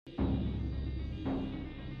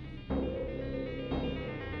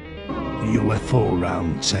UFO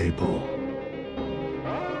Round Table,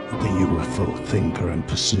 the UFO Thinker and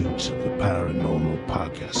Pursuit of the Paranormal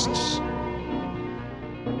podcasts.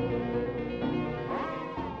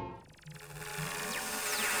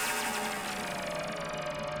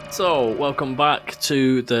 So, welcome back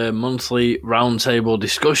to the monthly roundtable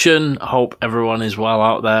discussion. I hope everyone is well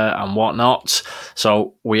out there and whatnot.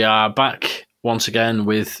 So, we are back once again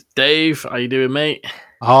with Dave. How you doing, mate?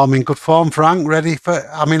 Oh, I'm in good form, Frank. Ready for...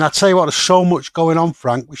 I tell you what, there's so much going on,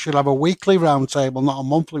 Frank. We should have a weekly roundtable, not a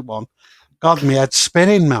monthly one. God, my head's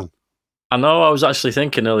spinning, man. I know I was actually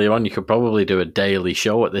thinking earlier on you could probably do a daily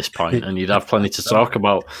show at this point and you'd have plenty to talk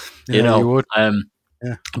about, you know. You would.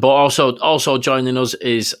 Yeah. But also joining us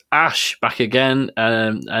is Ash back again,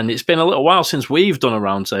 and it's been a little while since we've done a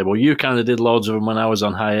roundtable. You kind of did loads of them when I was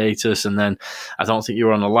on hiatus, and then I don't think you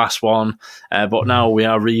were on the last one. But now we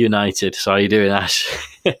are reunited. So how you doing, Ash?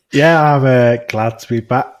 Yeah, I'm glad to be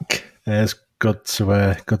back. It's good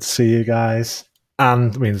to see you guys,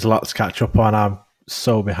 and there's a lot to catch up on. I'm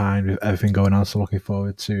so behind with everything going on, so looking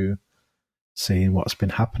forward to seeing what's been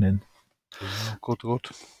happening. Good.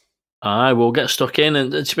 I will get stuck in,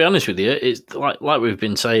 and to be honest with you, it's like we've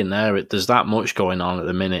been saying there. There's that much going on at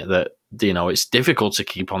the minute that it's difficult to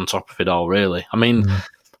keep on top of it all. Really,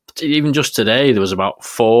 even just today there was about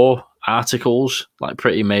 4 articles, like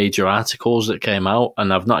pretty major articles that came out,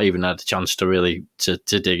 and I've not even had a chance to really to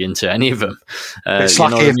dig into any of them. It's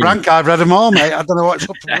lucky, Frank. I've read them all, mate. I don't know what's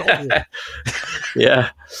up with it. Yeah,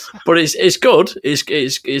 but it's good.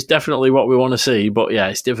 It's definitely what we want to see. But yeah,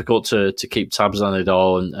 it's difficult to keep tabs on it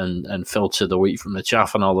all and filter the wheat from the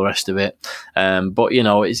chaff and all the rest of it. But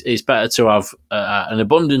it's better to have an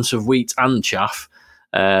abundance of wheat and chaff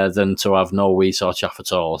than to have no wheat or chaff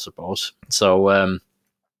at all, I suppose. So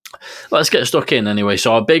let's get stuck in anyway.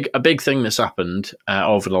 So a big thing that's happened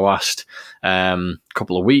over the last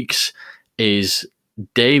couple of weeks is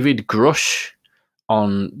David Grusch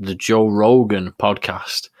on the Joe Rogan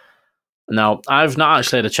podcast. Now, I've not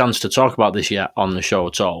actually had a chance to talk about this yet on the show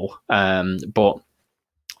at all, but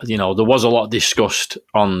there was a lot discussed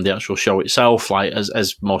on the actual show itself. Like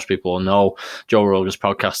as most people know, Joe Rogan's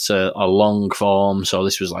podcasts are long form, so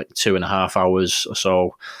this was like 2.5 hours or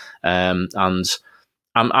so, and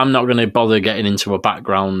I'm not going to bother getting into a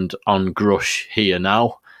background on Grusch here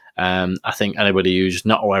now. I think anybody who's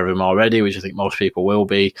not aware of him already, which I think most people will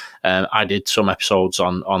be, I did some episodes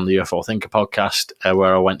on the UFO Thinker podcast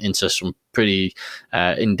where I went into some pretty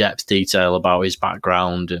in-depth detail about his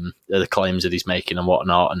background and the claims that he's making and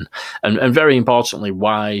whatnot, and very importantly,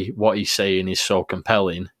 why what he's saying is so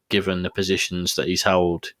compelling given the positions that he's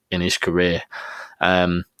held in his career.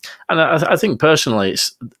 And I think personally,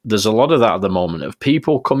 there's a lot of that at the moment of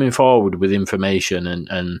people coming forward with information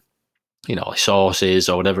and sources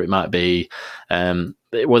or whatever it might be,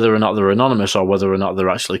 whether or not they're anonymous or whether or not they're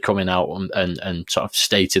actually coming out and sort of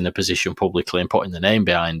stating the position publicly and putting the name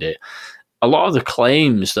behind it. A lot of the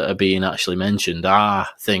claims that are being actually mentioned are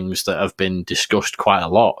things that have been discussed quite a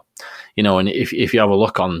lot. And if you have a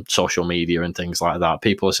look on social media and things like that,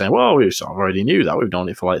 people are saying, well, we sort of already knew that. We've known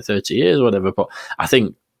it for like 30 years or whatever. But I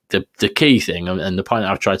think the key thing, and the point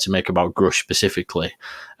I've tried to make about Grusch specifically,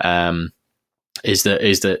 is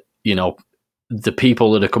that the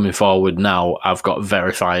people that are coming forward now have got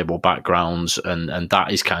verifiable backgrounds, and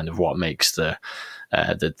that is kind of what makes the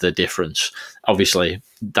difference. Obviously,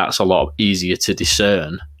 that's a lot easier to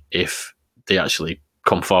discern if they actually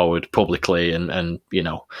come forward publicly and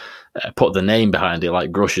put the name behind it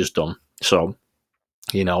like Grusch has done. So,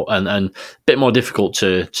 and a bit more difficult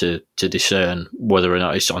to discern whether or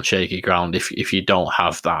not it's on shaky ground if you don't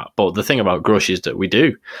have that. But the thing about Grusch is that we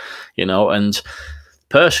do, and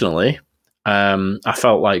personally, I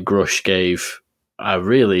felt like Grusch gave a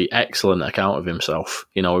really excellent account of himself.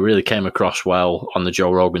 It really came across well on the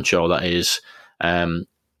Joe Rogan show. That is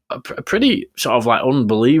a pretty sort of like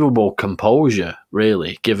unbelievable composure,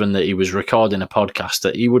 really, given that he was recording a podcast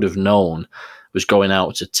that he would have known was going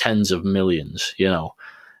out to tens of millions,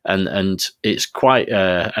 and it's quite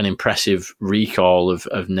an impressive recall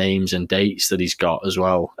of names and dates that he's got as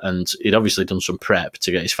well. And he'd obviously done some prep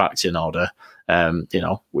to get his facts in order,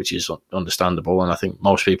 which is understandable. And I think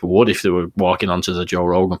most people would if they were walking onto the Joe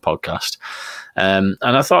Rogan podcast. And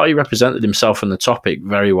I thought he represented himself and the topic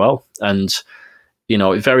very well. And,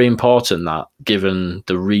 it's very important that given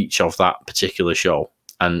the reach of that particular show,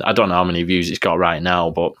 and I don't know how many views it's got right now,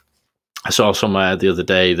 but I saw somewhere the other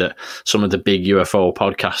day that some of the big UFO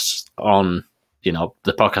podcasts on,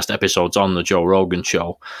 the podcast episodes on the Joe Rogan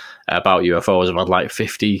show about UFOs have had like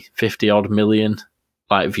 50 odd million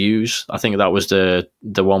like views. I think that was the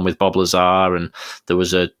one with Bob Lazar, and there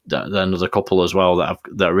was another couple as well that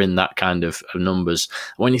are in that kind of numbers.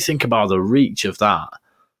 When you think about the reach of that,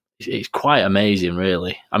 it's quite amazing,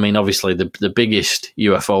 really. I mean, obviously the biggest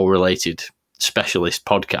UFO related specialist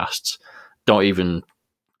podcasts don't even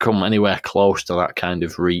come anywhere close to that kind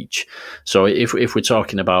of reach. So if we're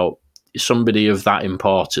talking about somebody of that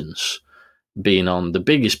importance being on the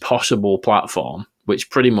biggest possible platform, which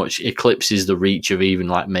pretty much eclipses the reach of even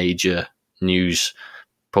like major news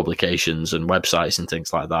publications and websites and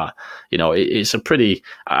things like that, it's a pretty.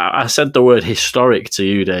 I said the word historic to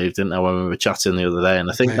you, Dave, didn't I, when we were chatting the other day? And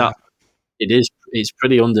I think that it's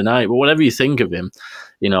pretty undeniable. But whatever you think of him,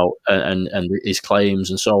 and his claims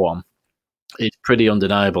and so on, it's pretty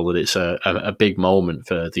undeniable that it's a big moment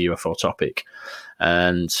for the UFO topic.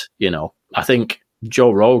 And, I think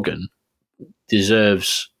Joe Rogan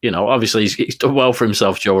deserves, obviously he's done well for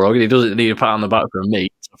himself, Joe Rogan. He doesn't need a pat on the back from me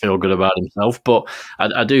to feel good about himself. But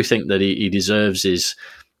I do think that he deserves his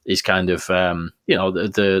kind of,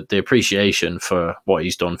 the appreciation for what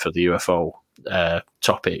he's done for the UFO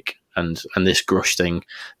topic. And this Grusch thing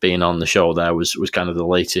being on the show there was kind of the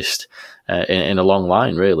latest in a long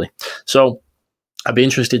line, really. So I'd be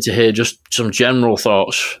interested to hear just some general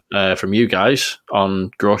thoughts from you guys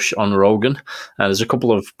on Grusch, on Rogan. There's a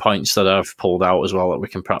couple of points that I've pulled out as well that we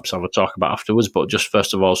can perhaps have a talk about afterwards. But just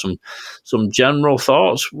first of all, some general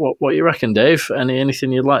thoughts. What you reckon, Dave?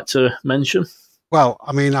 Anything you'd like to mention? Well,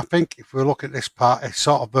 I mean, I think if we look at this part, it's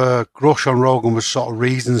sort of Grusch on Rogan was sort of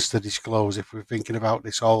reasons to disclose if we're thinking about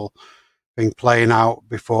this whole thing playing out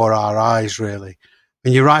before our eyes, really.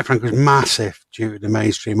 And you're right, Frank, it was massive due to the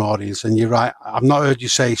mainstream audience. And you're right, I've not heard you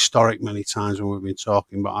say historic many times when we've been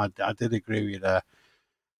talking, but I did agree with you there.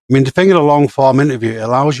 I mean, the thing in a long form interview, it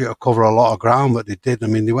allows you to cover a lot of ground, but they did. I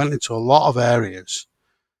mean, they went into a lot of areas.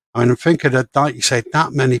 I mean, I'm thinking that, like you said,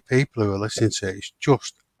 that many people who are listening to it, it's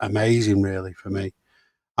just amazing, really, for me.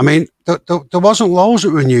 I mean, there wasn't loads that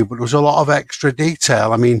were new, but there was a lot of extra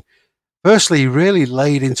detail. I mean, firstly, he really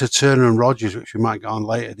laid into Turner and Rogers, which we might get on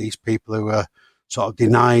later, these people who are sort of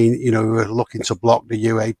denying, who are looking to block the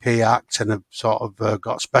UAP Act and have sort of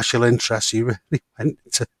got special interests. He really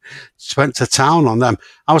went to town on them.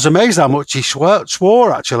 I was amazed how much he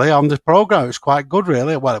swore actually on the programme. It was quite good,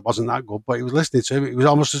 really. Well, it wasn't that good, but he was listening to it. It was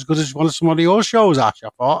almost as good as one of some of your shows, Ash, I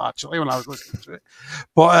thought, actually, when I was listening to it.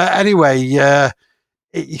 But anyway,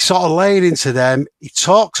 he sort of laid into them. He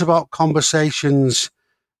talks about conversations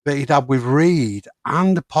that he'd had with Reid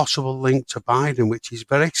and the possible link to Biden, which is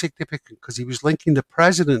very significant because he was linking the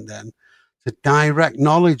president then to direct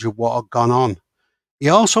knowledge of what had gone on. He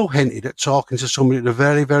also hinted at talking to somebody at the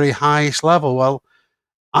very, very highest level. Well,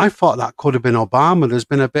 I thought that could have been Obama. There's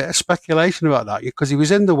been a bit of speculation about that because he was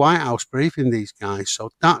in the White House briefing these guys. So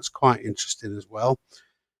that's quite interesting as well.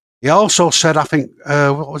 He also said, I think,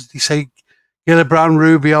 what was he say? Gillibrand,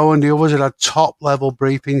 Rubio and the others had top level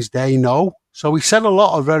briefings. They know. So he said a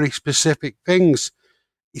lot of very specific things.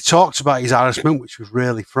 He talked about his harassment, which was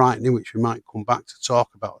really frightening, which we might come back to talk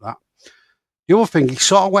about that. The other thing, he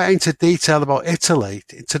sort of went into detail about Italy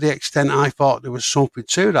to the extent I thought there was something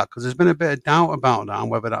to that, because there's been a bit of doubt about that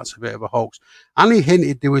and whether that's a bit of a hoax. And he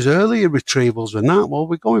hinted there was earlier retrievals than that. Well,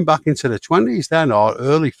 we're going back into the 20s then, or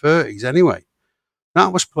early 30s anyway.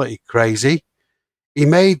 That was pretty crazy. He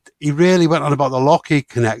really went on about the Lockheed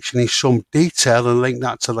connection in some detail and linked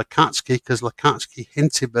that to Lakatsky, because Lakatsky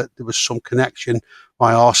hinted that there was some connection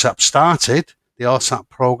why ORSAP started, the ORSAP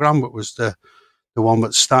program, but was the one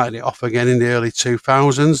that started it off again in the early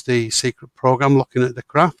 2000s, the secret program looking at the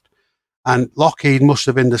craft. And Lockheed must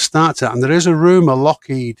have been the start to that. And there is a rumour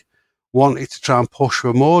Lockheed wanted to try and push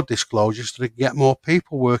for more disclosures so they could get more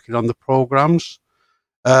people working on the programs.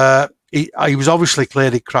 He was obviously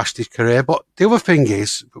clear he crashed his career, but the other thing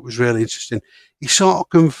is, it was really interesting, he sort of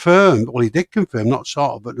confirmed, well, he did confirm, not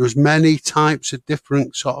sort of, but there was many types of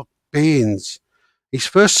different sort of beings. His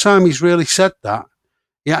first time he's really said that,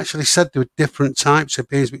 he actually said there were different types of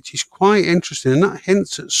beings, which is quite interesting, and that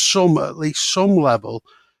hints at least some level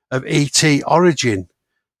of ET origin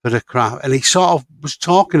for the craft. And he sort of was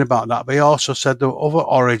talking about that, but he also said there were other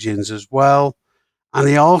origins as well. And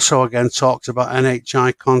he also, again, talked about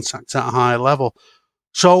NHI contact at a high level.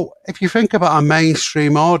 So if you think about a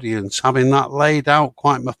mainstream audience having that laid out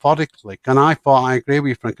quite methodically, and I agree with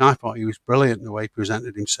you, Frank, I thought he was brilliant in the way he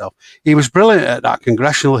presented himself. He was brilliant at that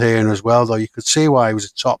congressional hearing as well, though. You could see why he was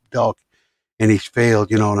a top dog in his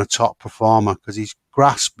field, and a top performer, because he's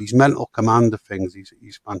grasped his mental command of things.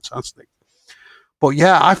 He's fantastic. But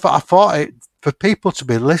yeah, I thought it, for people to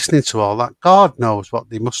be listening to all that, God knows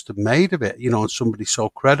what they must have made of it, and somebody so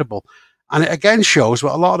credible. And it again shows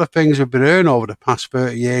what a lot of the things we've been hearing over the past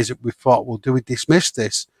 30 years that we thought, well, do we dismiss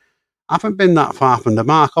this? Haven't been that far from the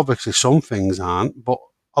mark. Obviously, some things aren't, but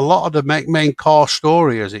a lot of the main core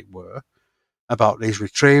story, as it were, about these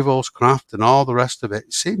retrievals, craft, and all the rest of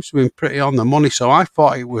it seems to be pretty on the money. So I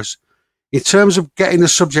thought it was, in terms of getting the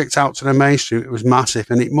subject out to the mainstream, it was massive,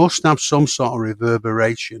 and it must have some sort of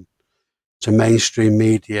reverberation to mainstream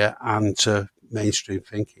media and to mainstream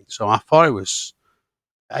thinking. So I thought it was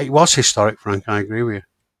historic, Frank. I agree with you.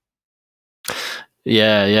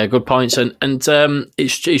 Yeah, good points, and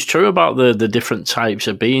it's true about the different types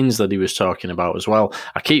of beings that he was talking about as well.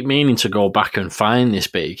 I keep meaning to go back and find this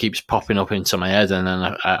bit; it keeps popping up into my head, and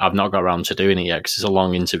then I've not got around to doing it yet because it's a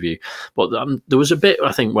long interview. But there was a bit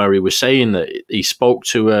I think where he was saying that he spoke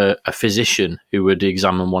to a physician who would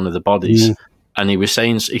examine one of the bodies. And he was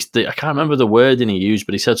saying, I can't remember the wording he used,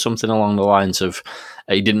 but he said something along the lines of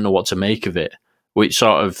he didn't know what to make of it, which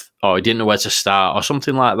sort of, or he didn't know where to start, or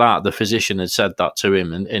something like that. The physician had said that to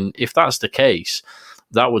him. And if that's the case,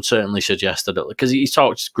 that would certainly suggest that, because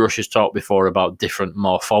Grusch has talked before about different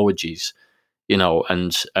morphologies,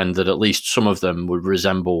 and that at least some of them would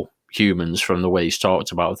resemble humans from the way he's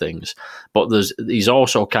talked about things. But he's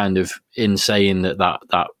also kind of in saying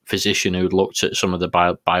that physician who looked at some of the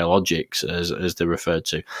biologics, as they're referred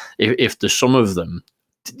to, if there's some of them,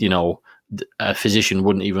 a physician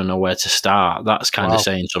wouldn't even know where to start. That's kind of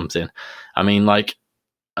saying something. I mean, like,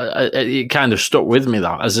 it kind of stuck with me,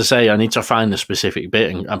 that. As I say, I need to find the specific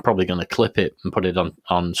bit, and I'm probably going to clip it and put it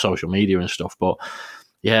on social media and stuff. But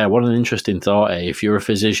yeah, what an interesting thought, eh? If you're a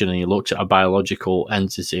physician and you looked at a biological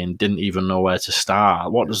entity and didn't even know where to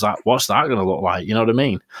start, what's that going to look like? You know what I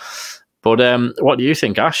mean? But what do you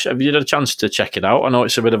think, Ash? Have you had a chance to check it out? I know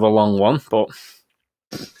it's a bit of a long one, but...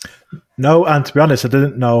 No, and to be honest, I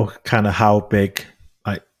didn't know kind of how big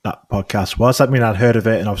like that podcast was. I mean, I'd heard of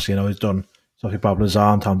it, and obviously, he's done stuff with Bob Lazar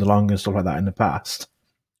and Tom DeLonge and stuff like that in the past.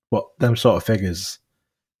 But them sort of figures,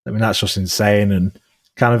 I mean, that's just insane, and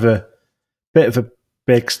kind of a bit of a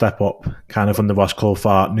big step up, kind of under what's called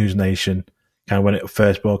for News Nation, kind of when it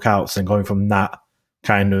first broke out, and going from that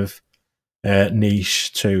kind of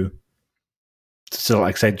niche to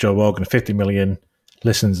like say Joe Rogan, 50 million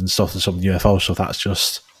listens and stuff to some UFO stuff. That's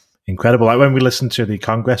just incredible. Like when we listened to the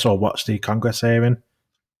Congress or watched the Congress hearing,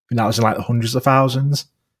 and that was in like the hundreds of thousands.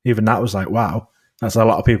 Even that was like, wow, that's a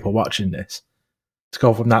lot of people watching this. To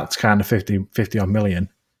go from that to kind of 50 odd million,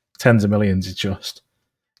 tens of millions, it's just,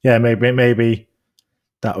 yeah, maybe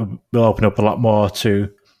that will open up a lot more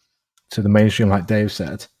to the mainstream, like Dave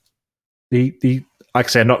said. The like I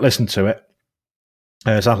say, I've not listened to it.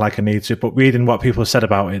 It's not like I need to, but reading what people said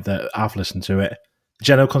about it that I've listened to it, the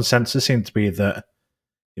general consensus seemed to be that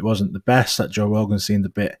it wasn't the best, that Joe Rogan seemed a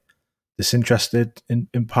bit disinterested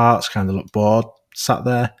in parts, kind of looked bored, sat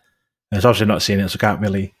there. And it's obviously not seen it, so I can't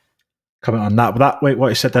really comment on that. But what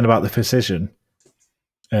he said then about the physician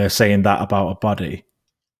saying that about a body,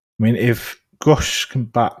 I mean, if Grusch can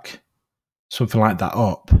back something like that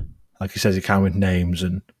up, like he says he can with names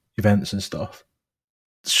and events and stuff,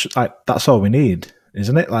 like that's all we need,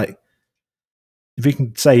 isn't it? Like, if you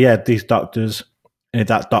can say, yeah, these doctors, and if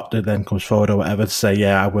that doctor then comes forward or whatever to say,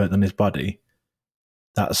 yeah, I worked on his body,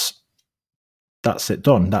 that's it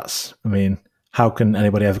done. I mean, how can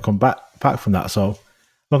anybody ever come back from that? So,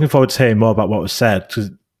 looking forward to hearing more about what was said. Because,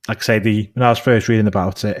 like I say, when I was first reading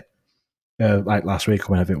about it, like last week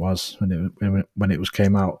or whenever it was, when it was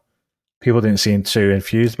came out, people didn't seem too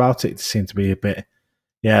enthused about it. It seemed to be a bit,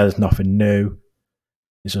 yeah, there's nothing new.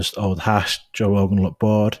 It's just old hash. Joe Rogan looked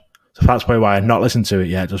bored. So that's probably why I've not listened to it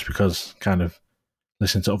yet, just because kind of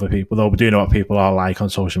listening to other people. Though we do know what people are like on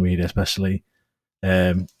social media, especially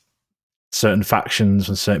certain factions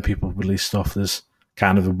and certain people release stuff. There's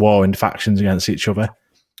kind of a war in factions against each other.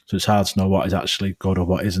 So it's hard to know what is actually good or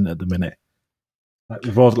what isn't at the minute.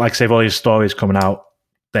 Like I say, all these stories coming out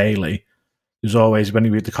daily, there's always, when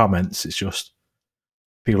you read the comments, it's just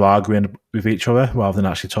people arguing with each other rather than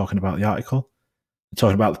actually talking about the article. They're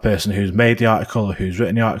talking about the person who's made the article or who's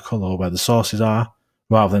written the article or where the sources are,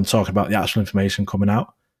 rather than talking about the actual information coming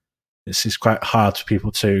out. It's quite hard for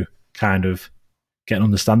people to kind of get an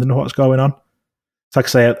understanding of what's going on. It's like I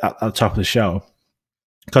say at the top of the show,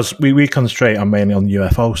 because we concentrate mainly on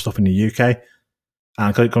UFO stuff in the UK,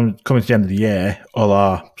 and coming to the end of the year, all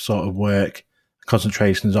our sort of work,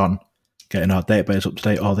 concentrations on getting our database up to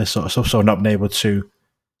date, all this sort of stuff, so not being able to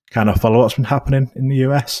kind of follow what's been happening in the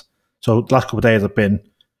US. So the last couple of days I've been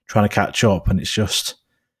trying to catch up, and it's just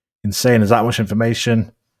insane. There's that much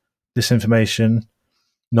information, disinformation.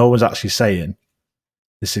 No one's actually saying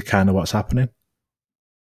this is kind of what's happening.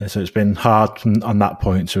 And so it's been hard on that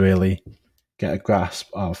point to really get a grasp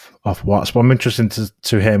of what's. But I'm interested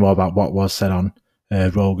to hear more about what was said on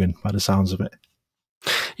Rogan by the sounds of it.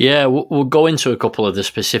 Yeah, we'll go into a couple of the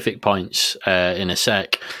specific points in a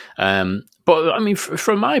sec. But I mean,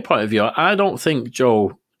 from my point of view, I don't think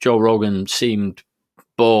Joe Rogan seemed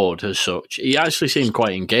bored as such. He actually seemed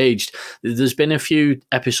quite engaged. There's been a few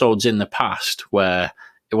episodes in the past where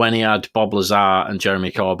when he had Bob Lazar and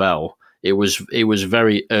Jeremy Corbell, it was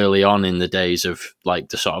very early on in the days of like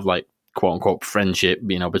the sort of like quote unquote friendship,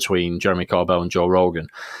 between Jeremy Corbell and Joe Rogan.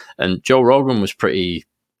 And Joe Rogan was pretty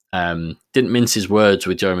didn't mince his words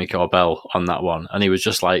with Jeremy Corbell on that one, and he was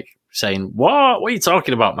just like saying, "What are you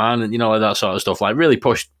talking about, man?" And like that sort of stuff. Like really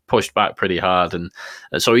pushed back pretty hard, and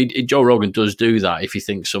so Joe Rogan does do that if he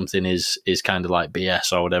thinks something is kind of like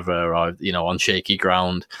BS or whatever, or on shaky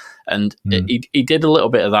ground. And he did a little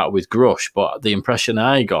bit of that with Grusch, but the impression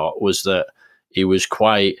I got was that he was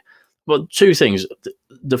quite. Well, two things.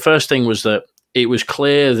 The first thing was that it was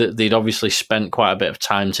clear that they'd obviously spent quite a bit of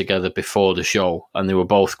time together before the show, and they were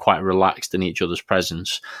both quite relaxed in each other's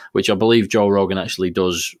presence, which I believe Joe Rogan actually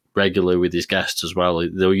does regularly with his guests as well.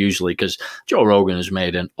 They'll usually, because Joe Rogan has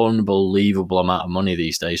made an unbelievable amount of money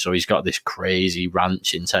these days, so he's got this crazy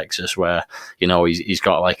ranch in Texas where he's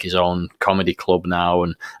got like his own comedy club now,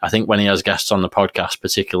 and I think when he has guests on the podcast,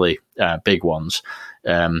 particularly big ones,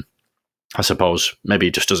 I suppose maybe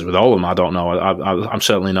he just does it with all of them. I don't know. I'm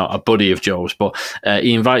certainly not a buddy of Joe's, but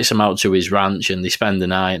he invites them out to his ranch and they spend the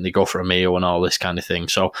night and they go for a meal and all this kind of thing.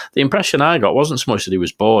 So the impression I got wasn't so much that he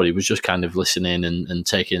was bored. He was just kind of listening and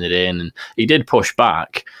taking it in. And he did push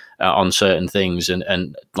back on certain things.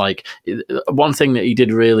 And like one thing that he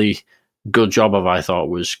did really good job of, I thought,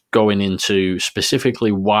 was going into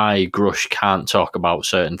specifically why Grusch can't talk about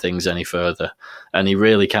certain things any further. And he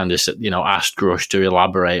really kind of, asked Grusch to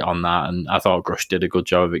elaborate on that. And I thought Grusch did a good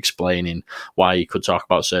job of explaining why he could talk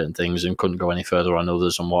about certain things and couldn't go any further on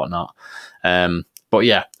others and whatnot. But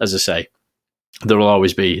yeah, as I say, there will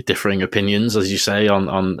always be differing opinions, as you say,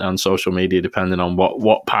 on social media, depending on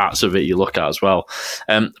what parts of it you look at as well.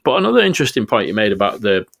 But another interesting point you made about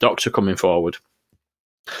the doctor coming forward,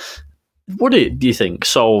 would it, do you think,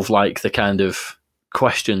 solve like the kind of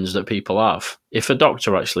questions that people have if a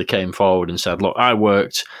doctor actually came forward and said, look, I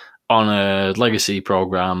worked on a legacy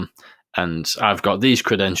program and I've got these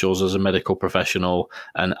credentials as a medical professional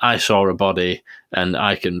and I saw a body and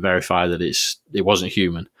I can verify that it wasn't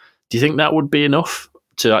human? Do you think that would be enough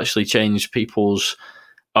to actually change people's,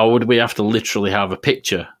 or would we have to literally have a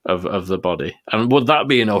picture of the body? And would that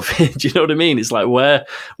be enough? Do you know what I mean? It's like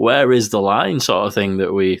where is the line, sort of thing,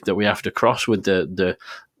 that we have to cross with the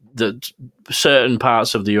certain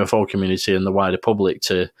parts of the UFO community and the wider public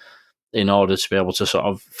in order to be able to sort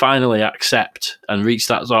of finally accept and reach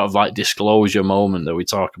that sort of like disclosure moment that we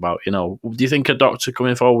talk about. Do you think a doctor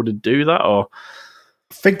coming forward would do that? Or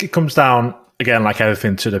I think it comes down again, like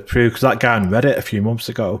everything, to the proof. Because that guy on Reddit a few months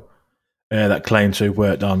ago, that claimed to have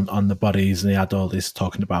worked on the bodies, and he had all this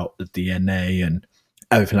talking about the DNA and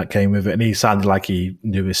everything that came with it, and he sounded like he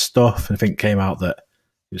knew his stuff, and I think it came out that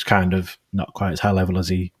he was kind of not quite as high level as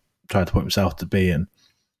he tried to put himself to be, and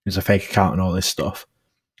he was a fake account and all this stuff.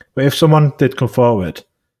 But if someone did come forward,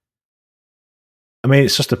 I mean,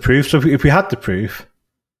 it's just the proof. So if we had the proof,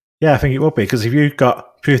 yeah, I think it would be, because if you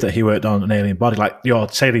got proof that he worked on an alien body, like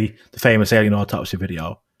say the famous alien autopsy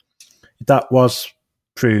video, that was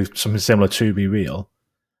proved something similar to be real,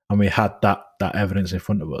 and we had that evidence in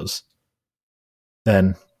front of us,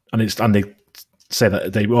 then and they say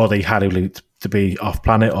that they had it to be off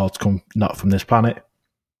planet or to come not from this planet. I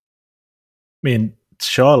mean,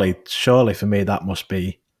 surely for me that must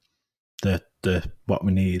be the what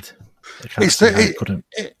we need. It's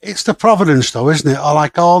the providence, though, isn't it? I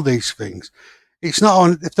like all these things. It's not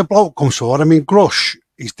on if the bloke comes forward. I mean, Grusch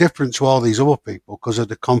is different to all these other people because of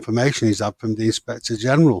the confirmation he's had from the Inspector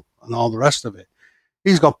General and all the rest of it.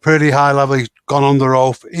 He's got pretty high level. He's gone under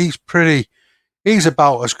oath. He's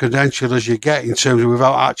about as credentialed as you get in terms of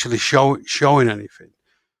without actually showing anything.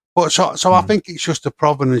 But so I think it's just the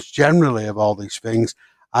provenance generally of all these things.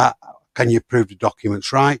 Can you prove the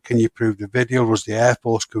documents right? Can you prove the video? Does the Air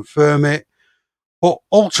Force confirm it? But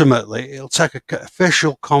ultimately, it'll take an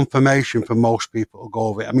official confirmation for most people to go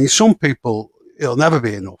over it. I mean, some people, it'll never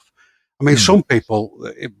be enough. I mean, some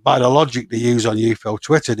people, by the logic they use on UFO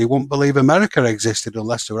Twitter, they wouldn't believe America existed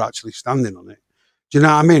unless they were actually standing on it. Do you know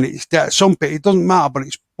what I mean? It's that some people, it doesn't matter, but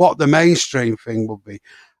it's what the mainstream thing would be.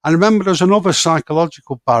 And remember, there's another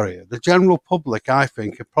psychological barrier. The general public, I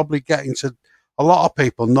think, are probably getting to, a lot of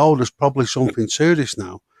people know there's probably something to this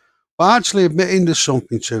now. But actually admitting there's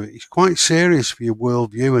something to it is quite serious for your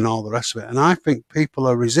worldview and all the rest of it. And I think people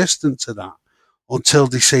are resistant to that until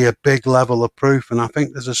they see a big level of proof. And I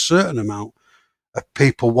think there's a certain amount of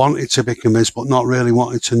people wanting to be convinced, but not really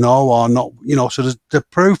wanting to know, or not, so the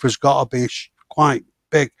proof has got to be quite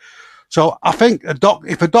big. So I think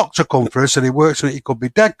if a doctor come for us and he works on it, he could be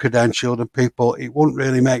dead credentialed, and it wouldn't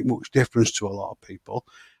really make much difference to a lot of people.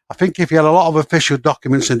 I think if you had a lot of official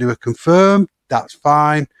documents and they were confirmed, that's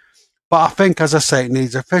fine. But I think, as I say, it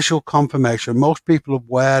needs official confirmation. Most people are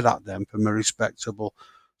aware that then from a respectable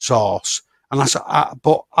source. And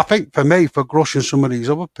but I think for me, for Grusch and some of these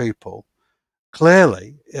other people,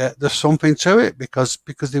 clearly there's something to it because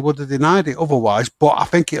they would have denied it otherwise. But I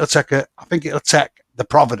think it'll take the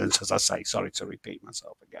providence, as I say. Sorry to repeat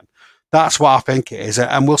myself again. That's what I think it is,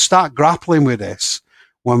 and we'll start grappling with this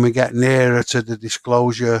when we get nearer to the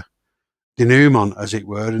disclosure denouement, as it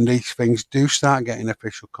were, and these things do start getting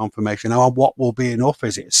official confirmation. Now, what will be enough?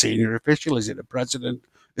 Is it a senior official? Is it the president?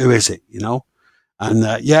 Who is it? And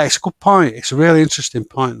it's a good point. It's a really interesting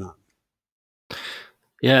point, that.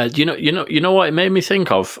 Yeah, you know what it made me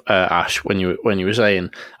think of, Ash, when you were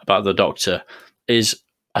saying about the doctor, is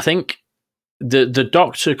I think the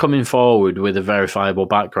doctor coming forward with a verifiable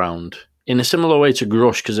background in a similar way to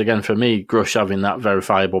Grusch, because again, for me, Grusch having that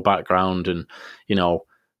verifiable background and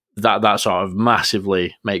that sort of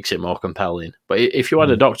massively makes it more compelling. But if you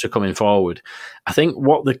had a doctor coming forward, I think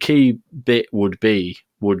what the key bit would be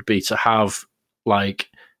to have like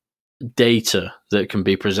data that can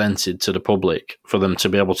be presented to the public for them to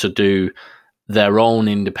be able to do their own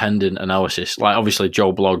independent analysis. Like, obviously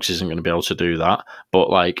Joe Blogs isn't going to be able to do that, but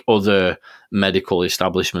like other medical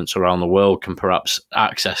establishments around the world can perhaps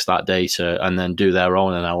access that data and then do their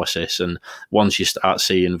own analysis. And once you start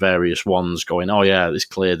seeing various ones going, oh yeah, it's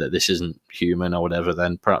clear that this isn't human or whatever,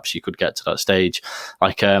 then perhaps you could get to that stage.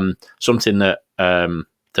 Like something that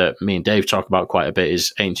me and Dave talk about quite a bit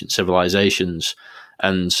is ancient civilizations.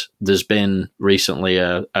 And there's been recently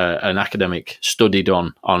an academic study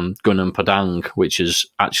done on Gunung Padang, which is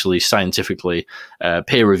actually scientifically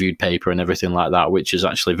peer-reviewed paper and everything like that, which has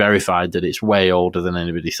actually verified that it's way older than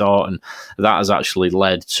anybody thought. And that has actually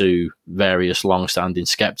led to various long-standing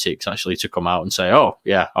skeptics actually to come out and say, oh,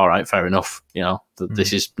 yeah, all right, fair enough.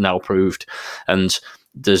 This is now proved. And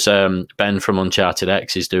there's Ben from Uncharted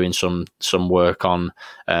X is doing some work on,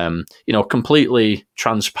 completely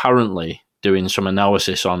transparently doing some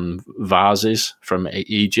analysis on vases from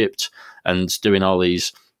Egypt and doing all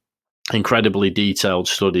these incredibly detailed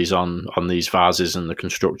studies on these vases and the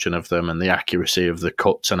construction of them and the accuracy of the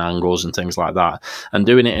cuts and angles and things like that, and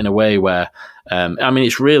doing it in a way where,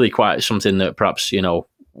 it's really quite something that perhaps,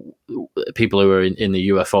 people who are in the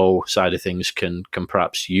UFO side of things can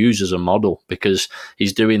perhaps use as a model, because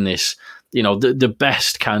he's doing this, the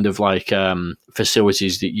best kind of like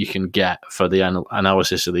facilities that you can get for the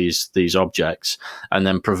analysis of these objects, and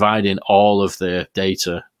then providing all of the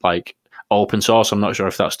data like open source. I'm not sure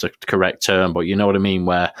if that's the correct term, but you know what I mean,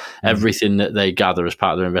 where everything that they gather as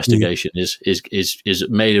part of their investigation is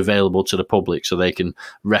made available to the public so they can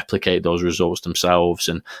replicate those results themselves,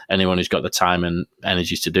 and anyone who's got the time and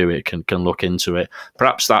energy to do it can look into it.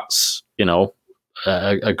 Perhaps that's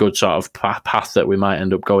a good sort of path that we might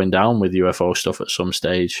end up going down with UFO stuff at some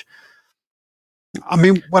stage. I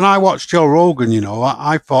mean, when I watched Joe Rogan,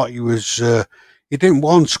 I thought he was he didn't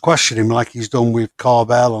once question him like he's done with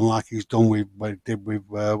Corbell and like he's done with what he did with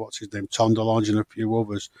what's his name, Tom DeLonge and a few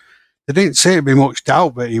others. There didn't seem to be much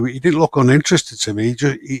doubt, but he didn't look uninterested to me.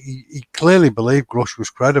 He clearly believed Grusch was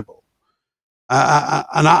credible.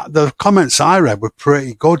 The comments I read were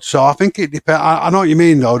pretty good. So I think it depends. I know what you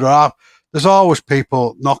mean, though. There's always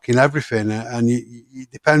people knocking everything, and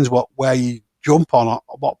it depends where you jump on,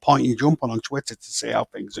 at what point you jump on Twitter to see how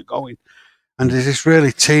things are going. And there's this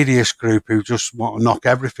really tedious group who just want to knock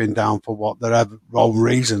everything down for what their own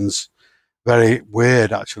reasons. Very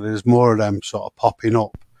weird, actually. There's more of them sort of popping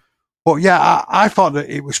up. But yeah, I thought that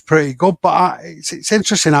it was pretty good. But it's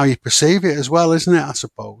interesting how you perceive it as well, isn't it? I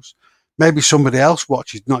suppose maybe somebody else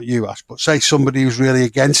watches, not you, Ash, but say somebody who's really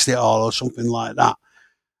against it all or something like that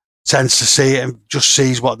tends to see it and just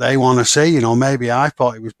sees what they want to see. Maybe I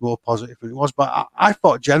thought it was more positive than it was, but I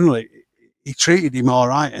thought generally he treated him all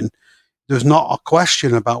right, and there's not a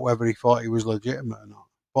question about whether he thought he was legitimate or not.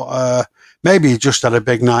 But maybe he just had a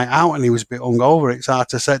big night out and he was a bit hungover. It's hard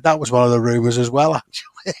to say. That was one of the rumours as well,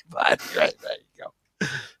 actually. But anyway, there you go.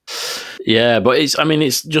 Yeah, but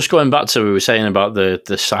it's just going back to what we were saying about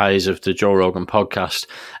the size of the Joe Rogan podcast.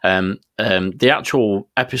 The actual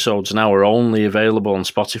episodes now are only available on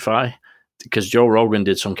Spotify. because Joe Rogan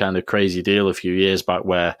did some kind of crazy deal a few years back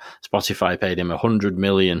where Spotify paid him $100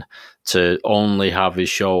 million to only have his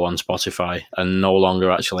show on Spotify and no longer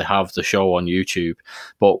actually have the show on YouTube.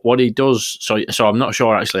 But what he does, so I'm not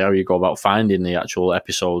sure actually how you go about finding the actual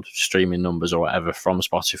episode streaming numbers or whatever from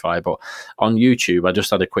Spotify, but on YouTube, I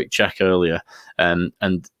just had a quick check earlier, and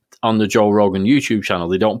on the Joe Rogan YouTube channel,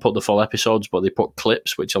 they don't put the full episodes, but they put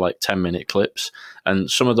clips, which are like 10-minute clips. And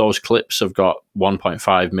some of those clips have got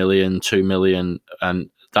 1.5 million, 2 million,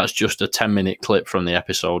 and that's just a 10-minute clip from the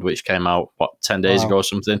episode, which came out, 10 days ago or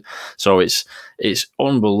something. So it's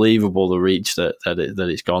unbelievable the reach that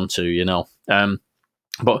it's gone to,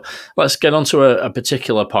 But let's get on to a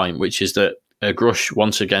particular point, which is that Grusch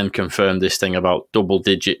once again confirmed this thing about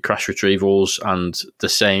double-digit crash retrievals and the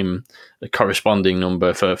same corresponding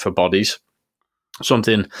number for bodies.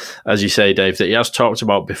 Something, as you say, Dave, that he has talked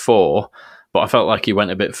about before, but I felt like he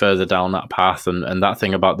went a bit further down that path, and that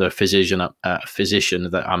thing about the physician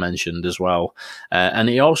that I mentioned as well. And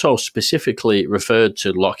he also specifically referred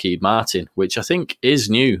to Lockheed Martin, which I think is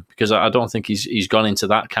new, because I don't think he's gone into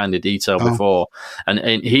that kind of detail before.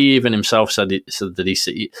 And he even himself said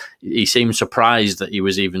that he seemed surprised that he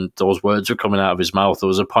was even, those words were coming out of his mouth. There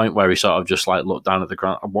was a point where he sort of just like looked down at the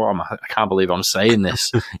ground. I can't believe I'm saying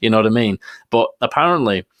this. You know what I mean? But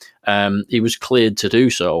apparently, he was cleared to do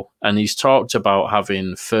so, and he's talked about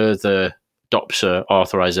having further DOPSA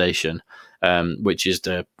authorization, which is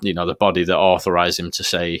the body that authorized him to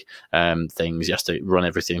say things. He has to run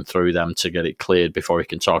everything through them to get it cleared before he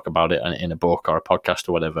can talk about it in a book or a podcast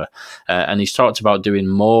or whatever. And he's talked about doing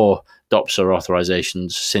more DOPSA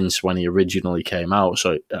authorizations since when he originally came out.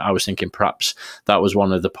 So I was thinking perhaps that was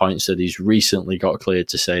one of the points that he's recently got cleared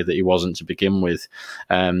to say that he wasn't to begin with.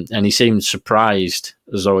 And he seemed surprised,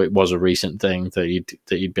 as though it was a recent thing that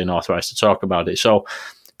he'd been authorized to talk about it. So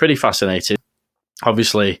pretty fascinating.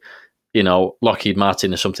 Obviously, Lockheed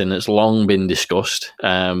Martin is something that's long been discussed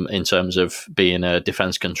in terms of being a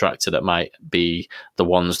defense contractor that might be the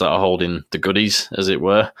ones that are holding the goodies, as it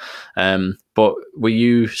were. But were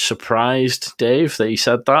you surprised, Dave, that he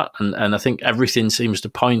said that? And I think everything seems to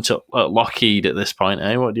point at Lockheed at this point,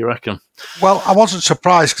 eh? What do you reckon? Well, I wasn't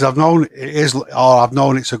surprised because I've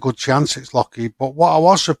known it's a good chance it's Lockheed. But what I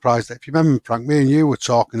was surprised at, if you remember, Frank, me and you were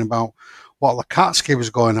talking about what Lukatsky was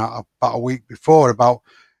going out about a week before about,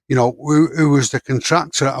 who was the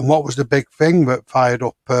contractor and what was the big thing that fired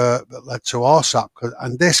up, that led to OSAP.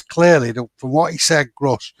 And this clearly, from what he said,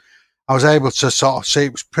 Grusch, I was able to sort of see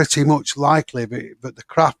it was pretty much likely that the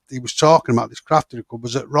craft he was talking about, this craft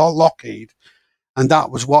was at Lockheed, and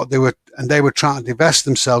that was what they were trying to divest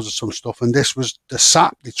themselves of some stuff, and this was the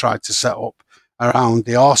SAP they tried to set up around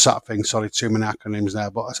the OSAP thing. Sorry, too many acronyms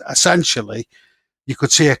there, but essentially, you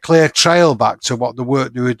could see a clear trail back to what the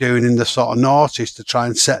work they were doing in the sort of noughties to try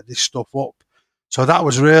and set this stuff up. So that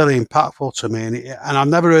was really impactful to me, and I've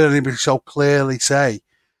never heard anybody so clearly say.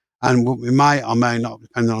 And we might or may not,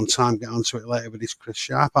 depending on time, get onto it later with this Chris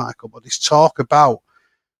Sharp article. But this talk about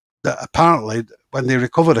that apparently when they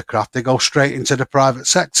recover the craft, they go straight into the private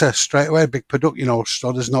sector straight away, big production,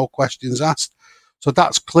 so there's no questions asked. So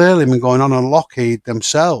that's clearly been going on, and Lockheed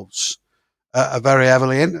themselves are very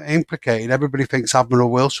heavily implicated. Everybody thinks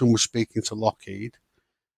Admiral Wilson was speaking to Lockheed.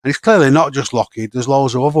 And it's clearly not just Lockheed, there's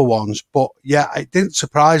loads of other ones. But yeah, it didn't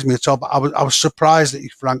surprise me at all. But I was surprised at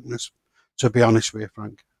his frankness, to be honest with you,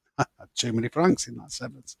 Frank. Too many Franks in that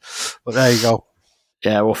sentence, but there you go.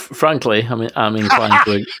 Yeah, well, frankly, I'm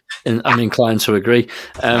inclined to agree.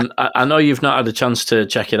 I know you've not had a chance to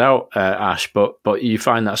check it out, Ash, but you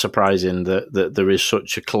find that surprising that there is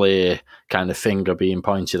such a clear kind of finger being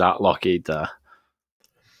pointed at Lockheed there.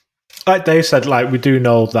 Like Dave said, we do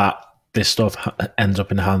know that this stuff ends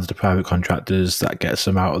up in the hands of the private contractors. That gets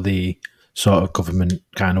them out of the sort of government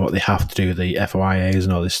kind of what they have to do, the FOIAs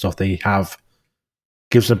and all this stuff they have.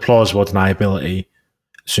 Gives them plausible deniability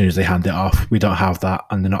as soon as they hand it off. We don't have that,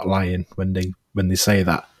 and they're not lying when they say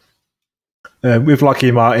that. With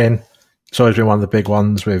Lockheed Martin, it's always been one of the big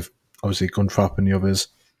ones with obviously Guntrop and the others,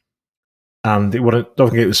 and don't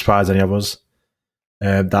think it would surprise any of us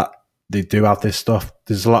that they do have this stuff.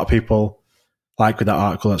 There's a lot of people, like with that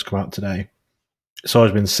article that's come out today, it's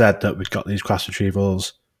always been said that we've got these crash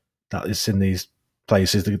retrievals, that it's in these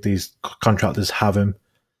places that these contractors have them.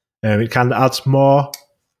 It kind of adds more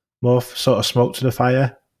sort of smoke to the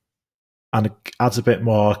fire, and it adds a bit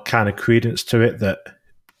more kind of credence to it, that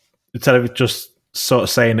instead of just sort of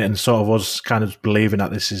saying it and sort of us kind of believing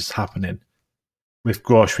that this is happening, with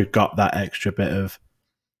Grusch we've got that extra bit of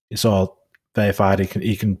it's all verified.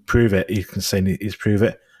 He can prove it. He can say he's prove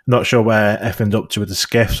it. I'm not sure where everything's up to with the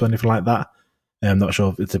skiffs or anything like that. I'm not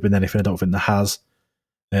sure if there's been anything. I don't think there has.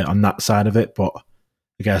 on that side of it. But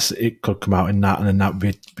I guess it could come out in that, and then that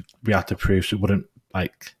we had to prove. So it wouldn't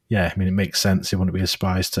it makes sense. It wouldn't be a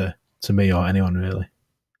surprise to me or anyone really.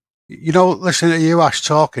 Listening to you, Ash,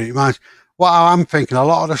 talking, it reminds what I'm thinking. A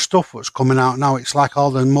lot of the stuff that's coming out now, it's like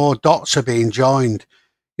all the more dots are being joined.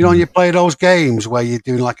 When you play those games where you're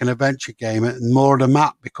doing like an adventure game, and more of the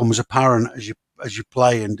map becomes apparent as you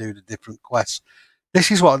play and do the different quests. This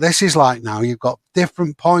is what this is like now. You've got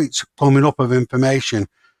different points coming up of information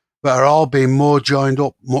that are all being more joined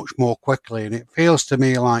up much more quickly. And it feels to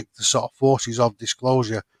me like the sort of forces of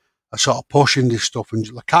disclosure are sort of pushing this stuff. And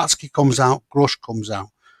Lakatsky comes out, Grusch comes out.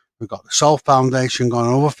 We've got the Soul Foundation going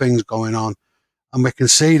on, other things going on. And we can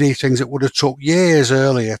see these things that would have took years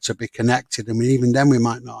earlier to be connected. I mean, even then we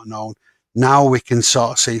might not have known. Now we can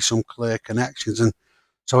sort of see some clear connections. And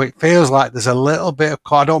so it feels like there's a little bit of,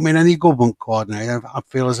 I don't mean any government coordination, I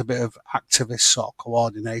feel there's a bit of activist sort of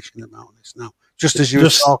coordination about this now. Just as you were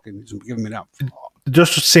talking, it's giving me that thought. There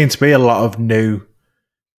just seems to be a lot of new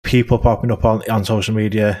people popping up on social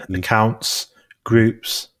media, accounts,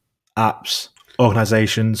 groups, apps,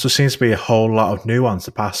 organisations. There seems to be a whole lot of new ones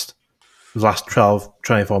the last 12,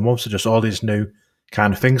 24 months of just all these new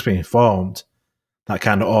kind of things being formed that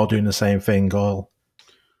kind of all doing the same thing, all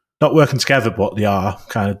not working together, but they are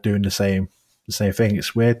kind of doing the same thing.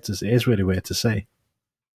 It's weird. It is really weird to see.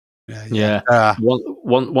 Yeah.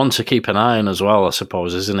 One to keep an eye on as well, I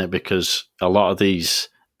suppose, isn't it? Because a lot of these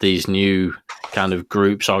new kind of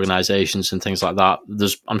groups, organisations, and things like that.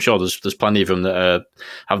 I'm sure there's plenty of them that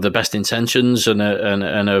have the best intentions and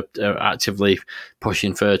are actively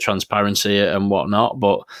pushing for transparency and whatnot.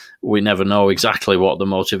 But we never know exactly what the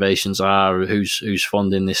motivations are, who's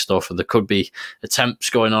funding this stuff, and there could be attempts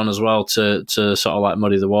going on as well to sort of like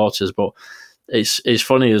muddy the waters. But it's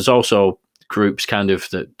funny. There's also groups kind of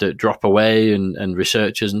that drop away and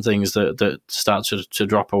researchers and things that start to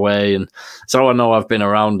drop away. And so I know I've been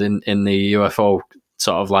around in the UFO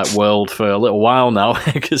sort of like world for a little while now,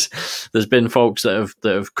 because there's been folks that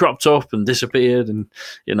have cropped up and disappeared, and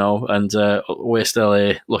we're still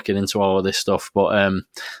here looking into all of this stuff. But I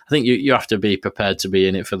think you have to be prepared to be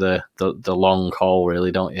in it for the long haul,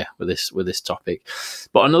 really, don't you, with this topic.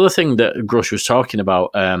 But another thing that Grusch was talking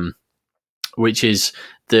about, which is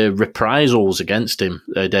the reprisals against him.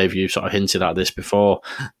 Dave, you sort of hinted at this before,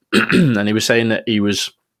 and he was saying that he was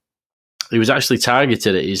actually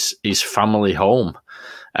targeted at his family home,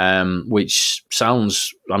 which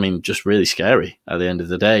sounds, just really scary at the end of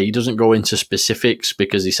the day. He doesn't go into specifics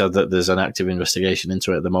because he said that there's an active investigation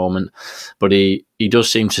into it at the moment, but he does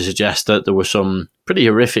seem to suggest that there were some pretty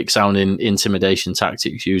horrific sounding intimidation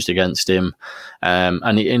tactics used against him.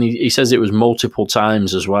 And he says it was multiple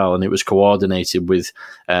times as well, and it was coordinated with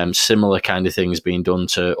similar kind of things being done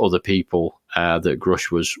to other people that Grusch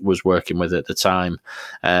was working with at the time.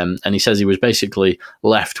 And he says he was basically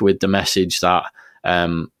left with the message that,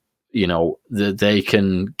 that they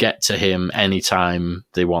can get to him anytime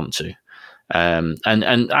they want to.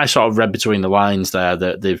 And I sort of read between the lines there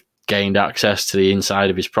that they've gained access to the inside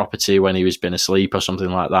of his property when he was been asleep or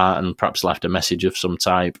something like that, and perhaps left a message of some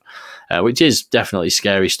type, which is definitely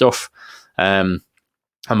scary stuff.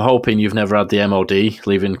 I'm hoping you've never had the MOD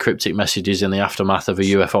leaving cryptic messages in the aftermath of a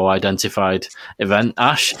UFO identified event,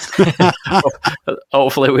 Ash.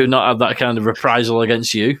 Hopefully we've not had that kind of reprisal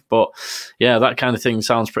against you. But yeah, that kind of thing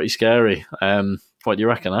sounds pretty scary. What do you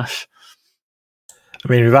reckon, Ash?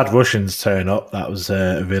 We've had Russians turn up. That was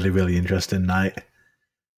a really, really interesting night.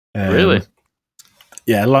 Really?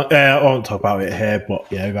 Yeah, I won't talk about it here, but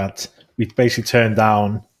yeah, we basically turned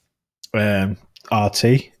down RT,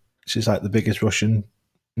 which is like the biggest Russian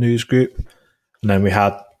news group, and then we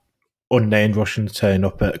had unnamed Russians turn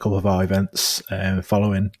up at a couple of our events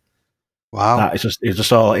following. Wow, that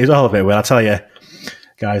it's all a bit weird. I'll tell you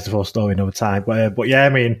guys the full story another time. But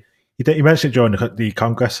yeah, you mentioned during the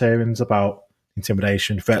Congress hearings about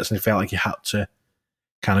intimidation threats, and he felt like he had to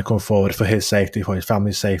kind of come forward for his safety, for his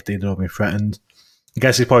family's safety. They'd all been threatened. I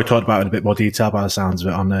guess he probably talked about it in a bit more detail by the sounds of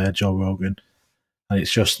it on Joe Rogan. And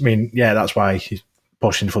it's just, that's why he's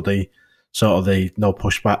pushing for the sort of the no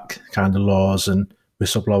pushback kind of laws and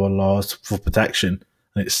whistleblower laws for protection.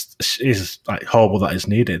 And it's like horrible that it's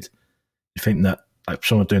needed. You think that like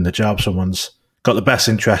someone doing the job, someone's got the best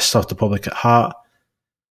interests of the public at heart,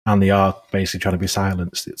 and they are basically trying to be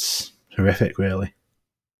silenced. It's horrific, really.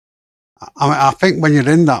 I think when you're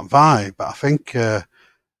in that vibe, I think that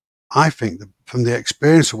from the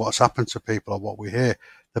experience of what's happened to people or what we hear,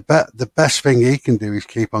 the best thing he can do is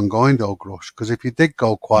keep on going, though, Grusch, because if he did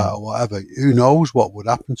go quiet or whatever, who knows what would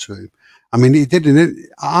happen to him. He didn't.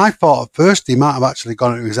 I thought at first he might have actually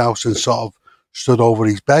gone into his house and sort of stood over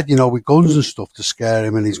his bed, with guns and stuff to scare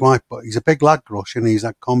him and his wife. But he's a big lad, Grusch, and he's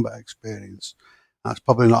had combat experience. That's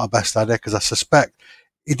probably not a best idea, because I suspect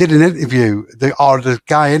he did an interview, the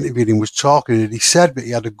guy interviewed him was talking, and he said that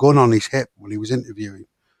he had a gun on his hip when he was interviewing.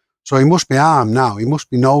 So he must be armed now. He must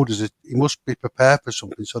be known he must be prepared for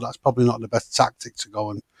something. So that's probably not the best tactic to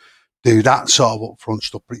go and do that sort of upfront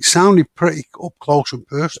stuff. But it sounded pretty up close and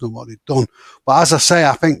personal what they'd done. But as I say,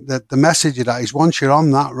 I think that the message of that is, once you're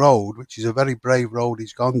on that road, which is a very brave road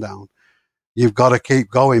he's gone down, you've got to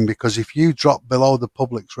keep going, because if you drop below the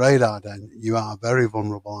public's radar, then you are very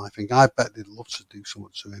vulnerable. I bet they'd love to do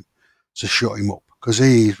something to him to shut him up, because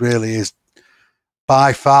he really is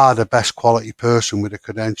by far the best quality person with the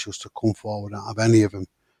credentials to come forward out of any of them,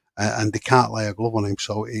 and they can't lay a glove on him.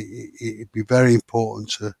 So it'd be very important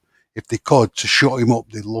to, if they could, to shut him up.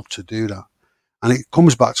 They'd love to do that. And it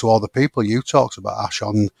comes back to all the people you talked about, Ash,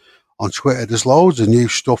 on Twitter. There's loads of new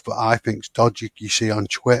stuff that I think's dodgy you see on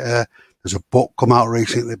Twitter. There's a book come out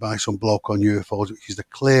recently by some bloke on UFOs, which is the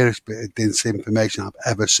clearest bit of disinformation I've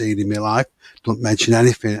ever seen in my life. Don't mention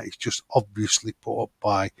anything. It's just obviously put up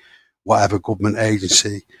by whatever government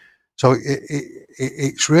agency. So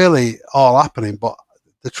it's really all happening. But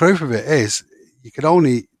the truth of it is,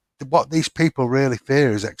 what these people really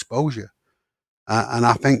fear is exposure. And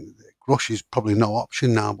I think Grusch is probably no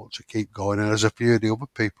option now but to keep going, and there's a few of the other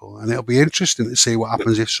people. And it'll be interesting to see what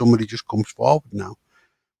happens if somebody just comes forward now.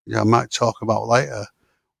 I might talk about later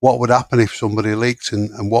what would happen if somebody leaked,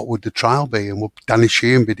 and what would the trial be, and would Danny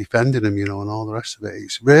Sheehan be defending him, and all the rest of it.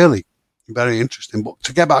 It's really very interesting. But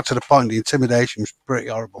to get back to the point, the intimidation was pretty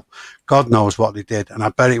horrible. God knows what they did, and I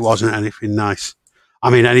bet it wasn't anything nice. I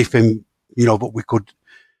mean, anything, but we could,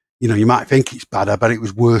 you might think it's bad. I bet it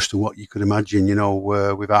was worse than what you could imagine,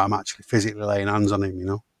 without him actually physically laying hands on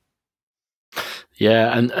him,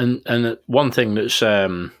 Yeah, and one thing that's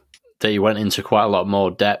that he went into quite a lot more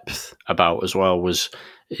depth about as well was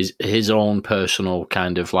his own personal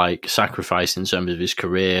kind of like sacrifice in terms of his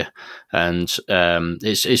career, and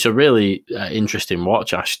it's a really interesting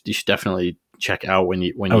watch. Ash, you should definitely check it out when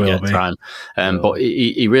you get time. But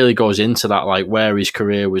he really goes into that, like where his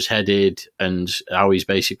career was headed and how he's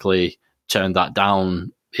basically turned that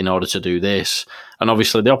down in order to do this, and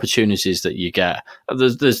obviously the opportunities that you get.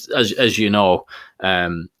 There's as you know,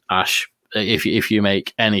 Ash, if you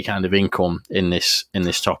make any kind of income in this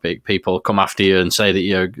topic, people come after you and say that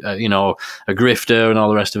you're a grifter and all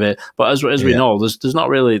the rest of it. But as we know, there's not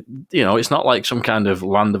really, it's not like some kind of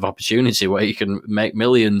land of opportunity where you can make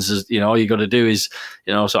millions. All you got to do is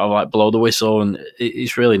sort of like blow the whistle, and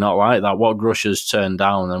it's really not like that. What Grusch has turned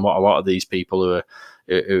down, and what a lot of these people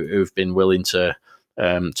who've been willing to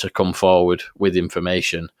come forward with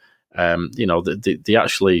information, they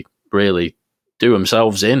actually really do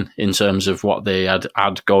themselves in terms of what they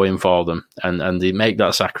had going for them, and they make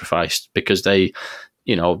that sacrifice because they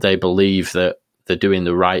believe that they're doing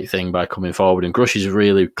the right thing by coming forward. And Grusch is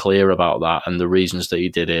really clear about that and the reasons that he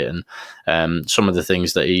did it, and some of the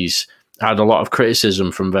things that he's had a lot of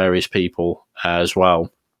criticism from various people as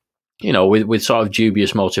well. With sort of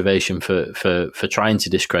dubious motivation for trying to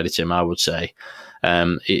discredit him, I would say,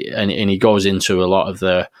 and he goes into a lot of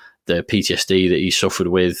the PTSD that he suffered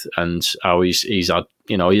with, and how he's had,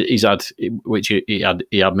 which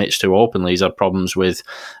he admits to openly, he's had problems with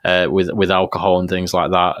alcohol and things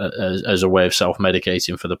like that as a way of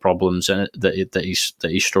self-medicating for the problems that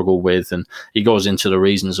he struggled with, and he goes into the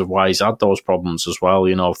reasons of why he's had those problems as well.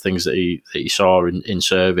 Things that he saw in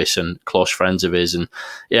service and close friends of his, and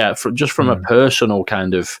from a personal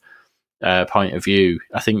kind of point of view,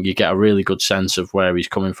 I think you get a really good sense of where he's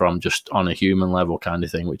coming from, just on a human level kind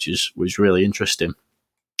of thing, which was really interesting.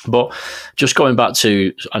 But just going back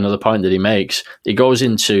to another point that he makes, he goes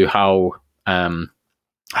into how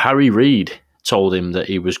Harry Reid told him that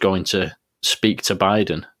he was going to speak to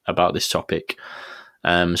Biden about this topic.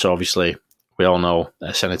 So obviously, we all know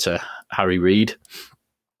Senator Harry Reid,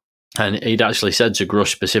 and he'd actually said to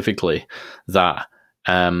Grusch specifically that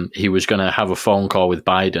he was going to have a phone call with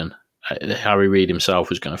Biden. Harry Reid himself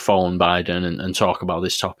was going to phone Biden and talk about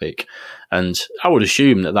this topic. And I would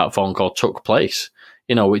assume that phone call took place,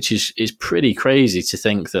 which is pretty crazy to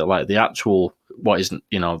think that, like, the actual,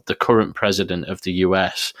 the current president of the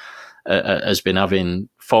US has been having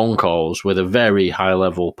phone calls with a very high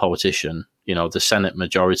level politician, the Senate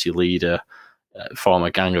Majority Leader, former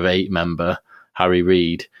Gang of Eight member, Harry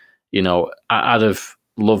Reid. I'd have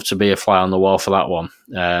loved to be a fly on the wall for that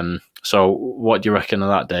one. So what do you reckon of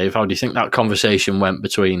that, Dave? How do you think that conversation went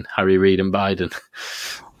between Harry Reid and Biden?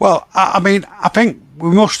 Well, I mean, I think we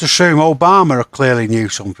must assume Obama clearly knew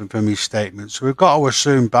something from his statement, so we've got to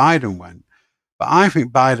assume Biden went. But I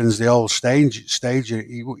think Biden's the old stager.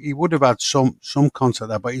 He would have had some contact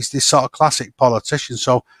there, but he's this sort of classic politician.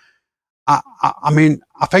 So I mean,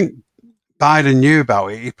 I think Biden knew about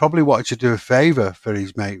it. He probably wanted to do a favour for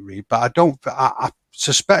his mate Reid, but I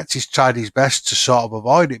suspect he's tried his best to sort of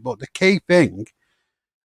avoid it. But the key thing,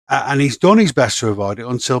 and he's done his best to avoid it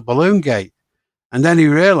until Balloongate. And then he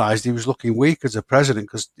realised he was looking weak as a president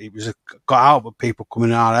because he was got out with people coming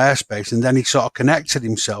in our airspace. And then he sort of connected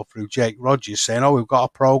himself through Jake Rogers saying, oh, we've got a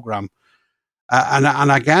programme.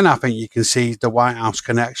 And again, I think you can see the White House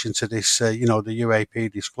connection to this, the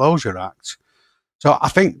UAP Disclosure Act. So I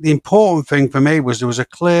think the important thing for me was there was a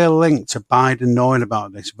clear link to Biden knowing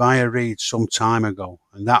about this via Reid some time ago.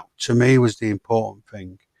 And that, to me, was the important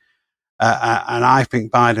thing. And I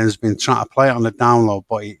think Biden's been trying to play it on the down low,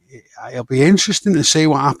 but it'll be interesting to see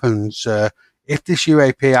what happens if this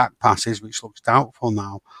UAP Act passes, which looks doubtful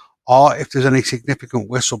now, or if there's any significant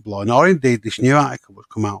whistleblowing, or indeed this new article would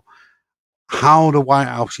come out, how the White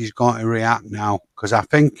House is going to react now. Because I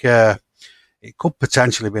think it could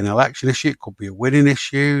potentially be an election issue. It could be a winning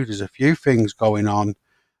issue. There's a few things going on,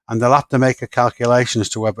 and they'll have to make a calculation as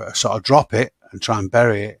to whether to sort of drop it and try and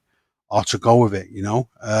bury it, or to go with it,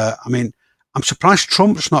 I mean, I'm surprised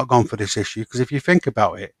Trump's not gone for this issue, because if you think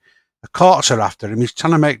about it, the courts are after him. He's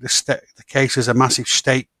trying to make the case as a massive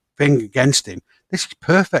state thing against him. This is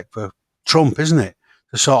perfect for Trump, isn't it?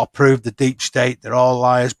 To sort of prove the deep state, they're all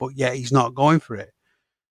liars, but yet he's not going for it,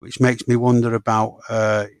 which makes me wonder about,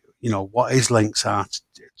 what his links are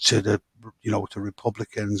to the to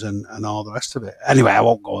Republicans and all the rest of it. Anyway, I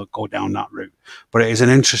won't go down that route, but it is an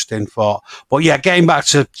interesting thought. But yeah, getting back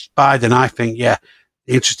to Biden, I think, the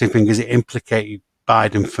interesting thing is it implicated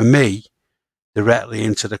Biden, for me, directly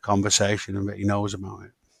into the conversation, and that he knows about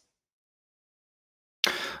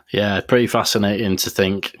it. Yeah, pretty fascinating to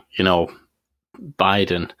think,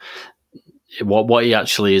 Biden, what he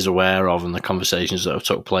actually is aware of and the conversations that have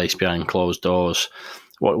took place behind closed doors.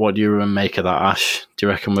 What do you make of that, Ash? Do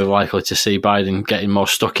you reckon we're likely to see Biden getting more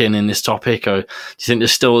stuck in this topic, or do you think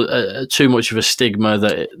there's still too much of a stigma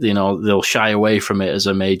that they'll shy away from it as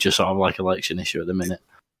a major sort of like election issue at the minute?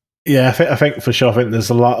 Yeah, I think for sure. I think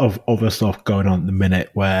there's a lot of other stuff going on at the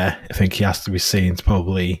minute where I think he has to be seen to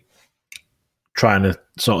probably trying to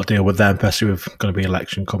sort of deal with them, especially with going to be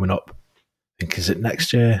election coming up. I think, is it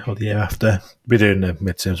next year or the year after? We're doing the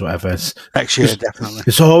midterms, whatever. It's next year, definitely.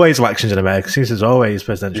 There's always elections in America. Since there's always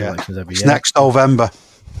presidential elections every year. Next November.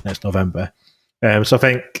 So I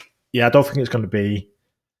think, I don't think it's going to be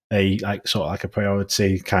a a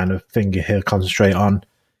priority kind of thing he'll concentrate on.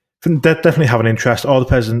 I think they definitely have an interest. All the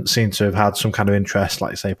presidents seem to have had some kind of interest,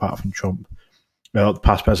 like say, apart from Trump. Well, the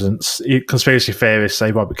past presidents, conspiracy theorists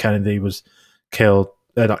say Robert Kennedy was killed.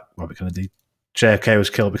 Not Robert Kennedy. JFK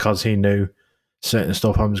was killed because he knew certain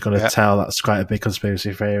stuff. I'm just going to tell that's quite a big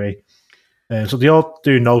conspiracy theory. So they all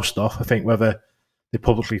do know stuff. I think whether they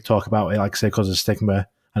publicly talk about it, like I say, because of stigma,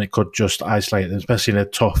 and it could just isolate them, especially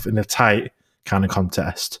in a tight kind of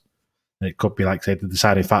contest. And it could be, like say, the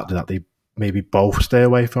deciding factor that they maybe both stay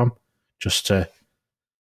away from, just to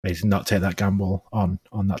basically not take that gamble on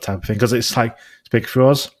that type of thing. Because it's big for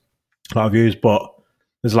us, a lot of views, but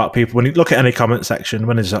there's a lot of people, when you look at any comment section,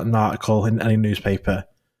 when there's an article in any newspaper,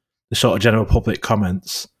 the sort of general public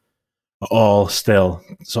comments are all still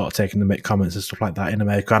sort of taking the mixed comments and stuff like that in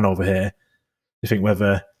America and over here. You think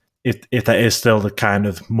whether, if that is still the kind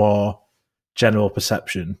of more general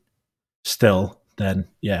perception still, then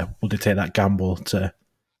would they take that gamble to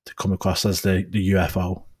come across as the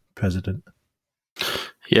UFO president?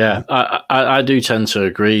 Yeah, I do tend to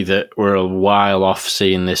agree that we're a while off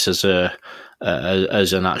seeing this as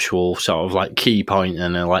an actual sort of like key point in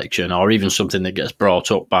an election, or even something that gets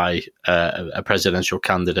brought up by a presidential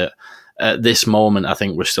candidate. At this moment, I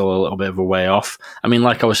think we're still a little bit of a way off. I mean,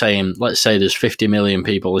 like I was saying, let's say there's 50 million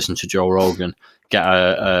people listen to Joe Rogan, get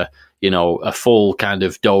a full kind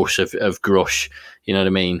of dose of Grusch. You know what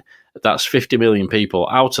I mean? That's 50 million people.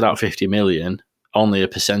 Out of that 50 million, only a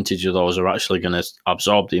percentage of those are actually going to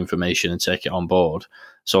absorb the information and take it on board.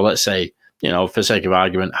 So let's say, for sake of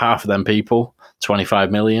argument, half of them people,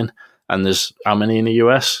 25 million, and there's how many in the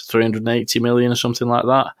US? 380 million or something like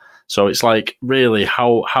that. So it's like, really,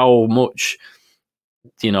 how much,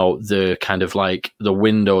 the kind of like the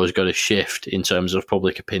window has got to shift in terms of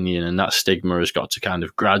public opinion, and that stigma has got to kind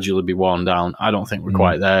of gradually be worn down. I don't think we're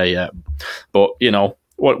quite there yet. But,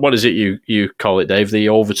 what is it you call it, Dave? The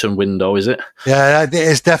Overton window, is it? Yeah, it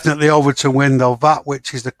is definitely Overton window. That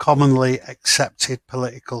which is the commonly accepted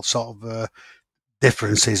political sort of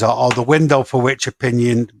differences, or the window for which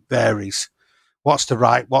opinion varies. What's the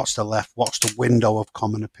right? What's the left? What's the window of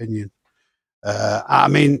common opinion? I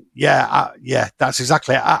mean, that's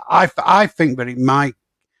exactly it. I think that it might.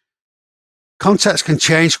 Context can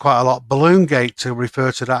change quite a lot. Balloongate, to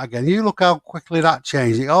refer to that again. You look how quickly that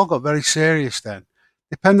changed. It all got very serious then.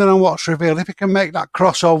 Depending on what's revealed, if you can make that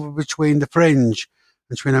crossover between the fringe,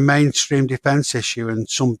 between a mainstream defence issue and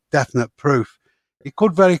some definite proof, it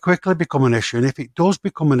could very quickly become an issue. And if it does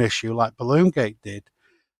become an issue, like Balloongate did,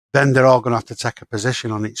 then they're all going to have to take a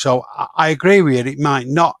position on it. So I agree with you. It might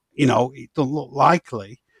not, it doesn't look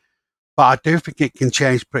likely, but I do think it can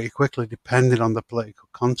change pretty quickly depending on the political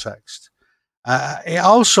context. It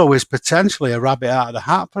also is potentially a rabbit out of the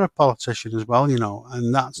hat for a politician as well,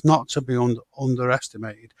 and that's not to be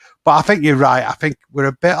underestimated. But I think you're right. I think we're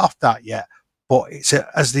a bit off that yet. But it's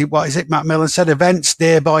what is it? Macmillan said, events,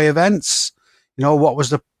 dear boy, events. What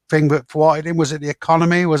was the thing that thwarted him? Was it the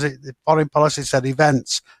economy? Was it the foreign policy? Said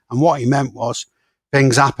events, and what he meant was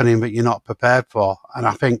things happening that you're not prepared for. And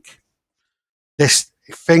I think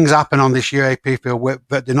things happen on this UAP field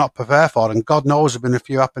that they're not prepared for, and God knows there've been a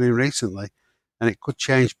few happening recently. And it could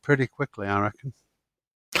change pretty quickly, I reckon.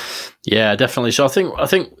 Yeah, definitely. So I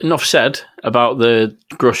think enough said about the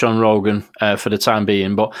Grusch on Rogan for the time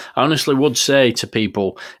being. But I honestly would say to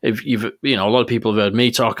people, if a lot of people have heard me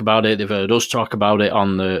talk about it, they've heard us talk about it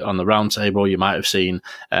on the round table. You might have seen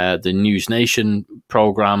the News Nation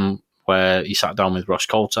program where he sat down with Ross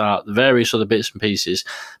Coulthart, the various other bits and pieces.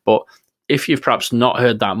 But if you've perhaps not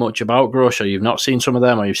heard that much about Grusch, or you've not seen some of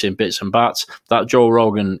them, or you've seen bits and bats, that Joe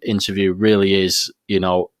Rogan interview really is,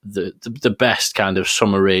 the best kind of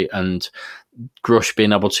summary, and Grusch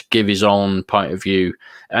being able to give his own point of view.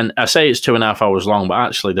 And I say it's 2.5 hours long, but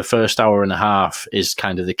actually the first hour and a half is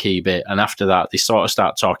kind of the key bit. And after that, they sort of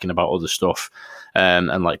start talking about other stuff,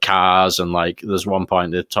 and like cars, and like there's one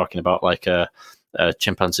point they're talking about like a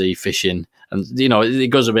chimpanzee fishing. And, it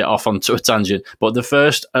goes a bit off onto a tangent. But the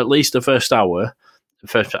first hour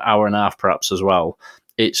and a half perhaps as well,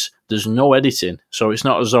 there's no editing. So it's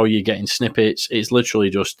not as though you're getting snippets. It's literally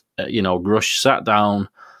just, Grusch sat down,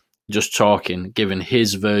 just talking, giving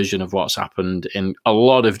his version of what's happened in a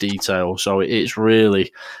lot of detail. So it's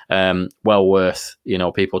really well worth,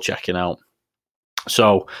 people checking out.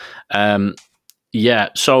 So,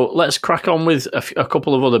 so let's crack on with a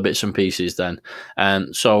couple of other bits and pieces then.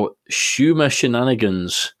 So Schumer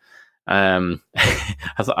shenanigans. I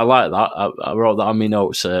like that. I wrote that on my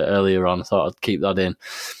notes earlier on. I thought I'd keep that in.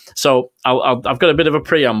 So I've got a bit of a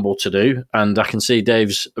preamble to do, and I can see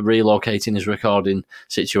Dave's relocating his recording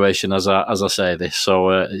situation as I say this. So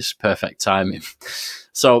it's perfect timing.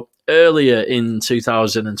 So earlier in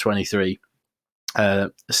 2023.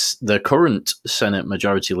 The current Senate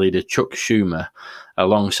Majority Leader Chuck Schumer,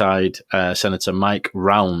 alongside Senator Mike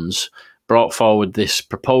Rounds, brought forward this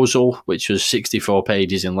proposal, which was 64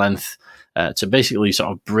 pages in length, to basically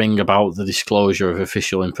sort of bring about the disclosure of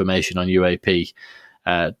official information on UAP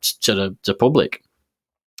to the public.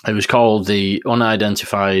 It was called the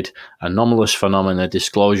Unidentified Anomalous Phenomena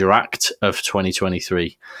Disclosure Act of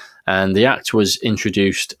 2023. And the act was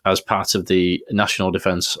introduced as part of the National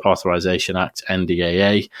Defence Authorization Act,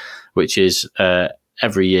 NDAA, which is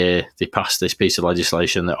every year they pass this piece of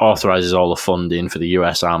legislation that authorises all the funding for the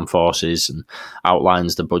US Armed Forces and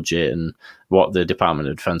outlines the budget and what the Department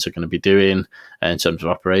of Defence are going to be doing in terms of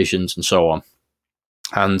operations and so on.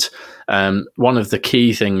 And one of the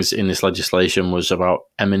key things in this legislation was about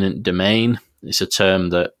eminent domain. It's a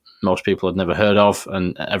term that most people had never heard of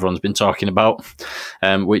and everyone's been talking about,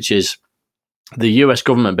 which is the US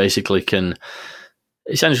government basically can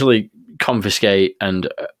essentially confiscate and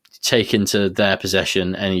take into their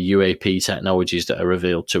possession any UAP technologies that are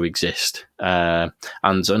revealed to exist. And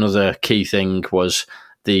another key thing was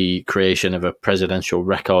the creation of a Presidential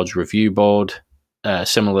Records Review Board,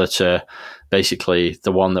 similar to basically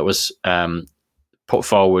the one that was put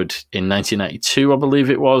forward in 1992, I believe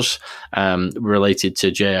it was, related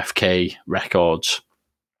to JFK records.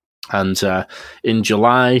 And in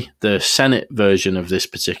July, the Senate version of this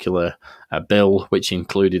particular bill, which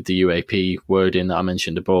included the UAP wording that I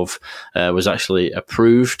mentioned above, was actually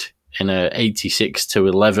approved in a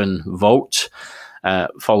 86-11 vote.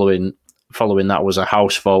 Following that was a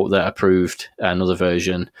House vote that approved another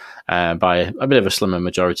version by a bit of a slimmer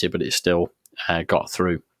majority, but it still got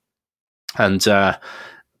through. And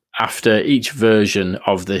after each version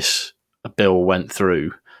of this bill went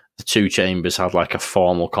through, the two chambers had like a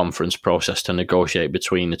formal conference process to negotiate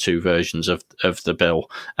between the two versions of the bill,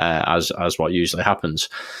 as what usually happens.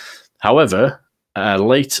 However,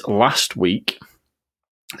 late last week,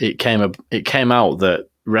 it came out that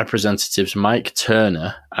Representatives Mike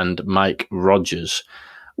Turner and Mike Rogers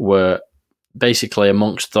were basically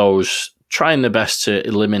amongst those trying their best to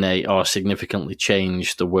eliminate or significantly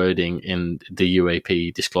change the wording in the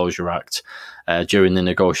UAP Disclosure Act during the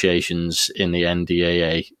negotiations in the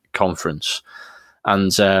NDAA conference.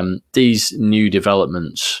 And these new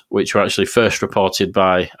developments, which were actually first reported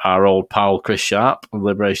by our old pal Chris Sharp of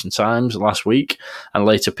Liberation Times last week, and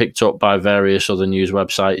later picked up by various other news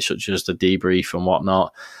websites such as The Debrief and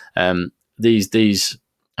whatnot, these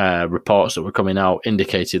reports that were coming out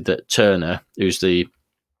indicated that Turner, who's the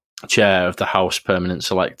chair of the House Permanent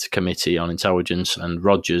Select Committee on Intelligence, and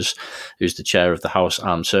Rogers, who's the chair of the House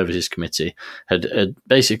Armed Services Committee, had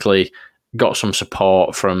basically got some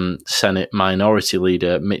support from Senate Minority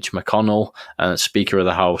Leader Mitch McConnell and Speaker of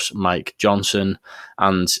the House Mike Johnson.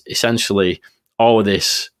 And essentially, all of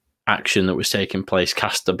this action that was taking place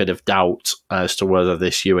cast a bit of doubt as to whether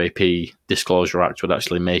this UAP Disclosure Act would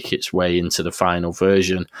actually make its way into the final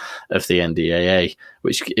version of the NDAA,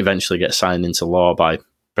 which eventually gets signed into law by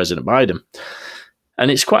President Biden. And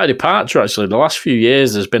it's quite a departure, actually. The last few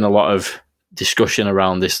years, there's been a lot of discussion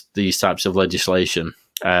around these types of legislation,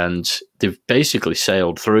 and they've basically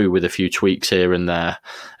sailed through with a few tweaks here and there.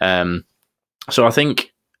 So I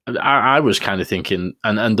think I was kind of thinking,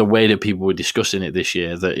 and the way that people were discussing it this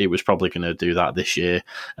year, that it was probably going to do that this year,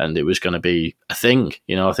 and it was going to be a thing.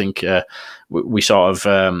 You know, I think we sort of,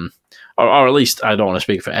 or at least I don't want to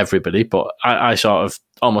speak for everybody, but I sort of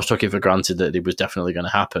almost took it for granted that it was definitely going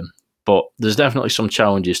to happen. But there's definitely some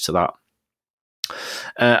challenges to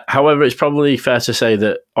that. However, it's probably fair to say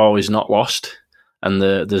that all is not lost, and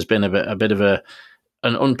there's been a bit of an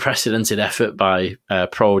unprecedented effort by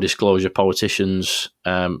pro-disclosure politicians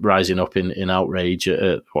rising up in outrage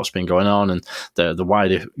at what's been going on, and the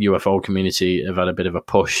wider UFO community have had a bit of a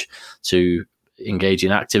push to engage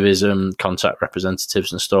in activism, contact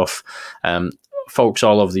representatives and stuff. Folks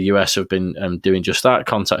all over the US have been doing just that,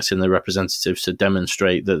 contacting the representatives to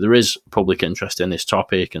demonstrate that there is public interest in this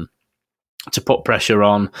topic, and to put pressure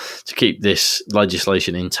on to keep this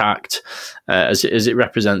legislation intact, as it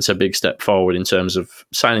represents a big step forward in terms of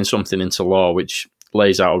signing something into law which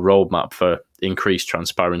lays out a roadmap for increased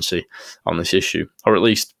transparency on this issue, or at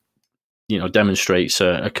least, you know, demonstrates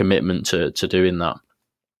a commitment to doing that.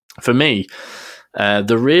 For me,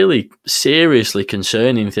 the really seriously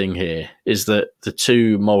concerning thing here is that the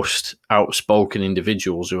two most outspoken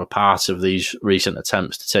individuals who are part of these recent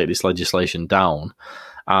attempts to take this legislation down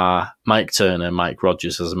are Mike Turner and Mike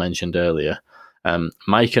Rogers, as I mentioned earlier.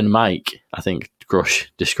 Mike and Mike, I think Grusch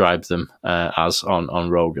described them as on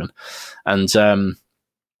Rogan. And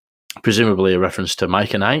presumably a reference to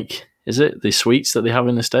Mike and Ike. Is it the sweets that they have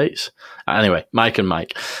in the States? Anyway, Mike and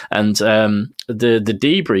Mike. And the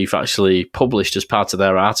Debrief actually published, as part of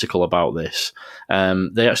their article about this,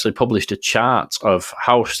 they actually published a chart of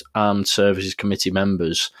House Armed Services Committee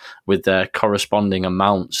members with their corresponding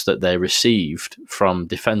amounts that they received from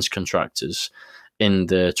defence contractors in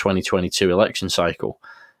the 2022 election cycle.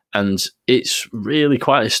 And it's really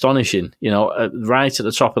quite astonishing. You know, right at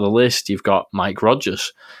the top of the list, you've got Mike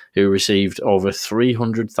Rogers, who received over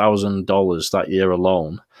 $300,000 that year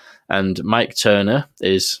alone. And Mike Turner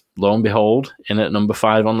is, lo and behold, in at number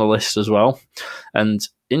 5 on the list as well. And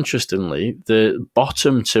interestingly, the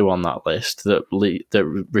bottom two on that list that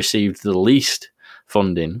received the least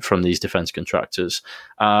funding from these defence contractors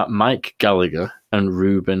are Mike Gallagher and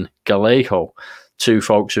Ruben Gallego, two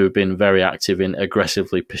folks who have been very active in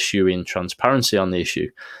aggressively pursuing transparency on the issue.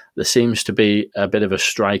 There seems to be a bit of a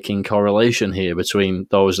striking correlation here between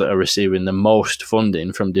those that are receiving the most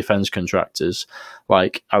funding from defence contractors,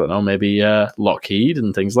 like, I don't know, maybe Lockheed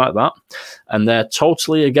and things like that, and they're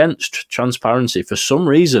totally against transparency for some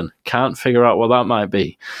reason. Can't figure out what that might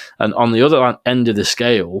be. And on the other end of the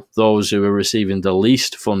scale, those who are receiving the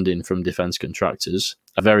least funding from defence contractors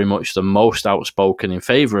are very much the most outspoken in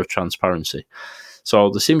favour of transparency.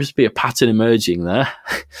 So there seems to be a pattern emerging there.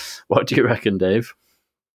 What do you reckon, Dave?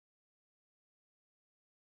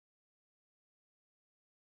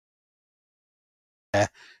 Yeah.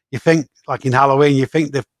 You think, like in Halloween, you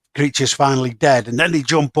think the creature's finally dead, and then they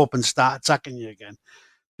jump up and start attacking you again.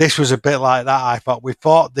 This was a bit like that, I thought. We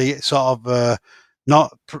thought the sort of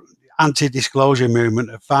not anti-disclosure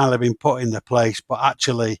movement had finally been put into place, but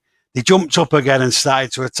actually they jumped up again and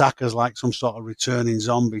started to attack us like some sort of returning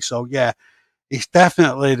zombie. So, yeah, it's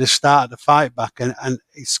definitely the start of the fight back, and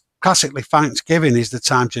it's classically Thanksgiving is the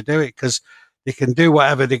time to do it, because they can do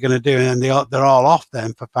whatever they're going to do, and they're all off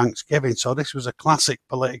then for Thanksgiving. So this was a classic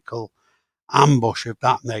political ambush of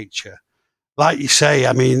that nature. Like you say,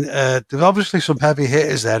 I mean, there's obviously some heavy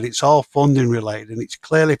hitters there. It's all funding related, and it's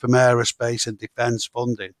clearly from aerospace and defence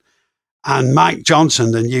funding. And Mike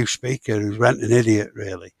Johnson, the new speaker, who's rent an idiot,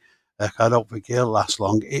 really, I don't think he'll last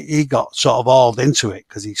long. He got sort of hauled into it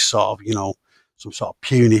because he's sort of, some sort of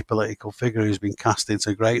puny political figure who's been cast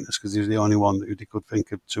into greatness because he was the only one who they could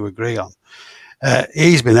think of to agree on.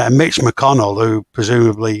 He's been at Mitch McConnell, who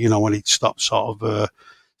presumably, when he'd stopped sort of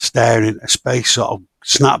staring into space, sort of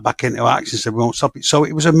snapped back into action, said, we won't stop it. So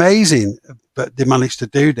it was amazing that they managed to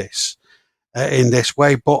do this in this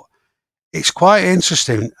way. But it's quite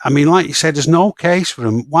interesting. I mean, like you said, there's no case for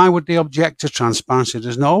them. Why would they object to transparency?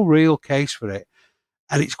 There's no real case for it.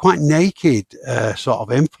 And it's quite naked sort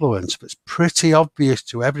of influence, but it's pretty obvious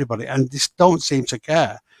to everybody. And they don't seem to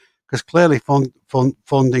care because clearly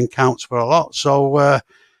funding counts for a lot. So,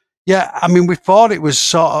 yeah, I mean, we thought it was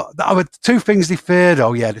sort of, the two things they feared,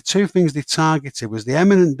 the two things they targeted was the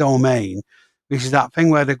eminent domain, which is that thing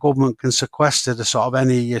where the government can sequester the sort of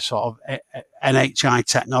any sort of NHI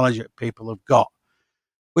technology that people have got,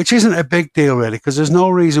 which isn't a big deal really, because there's no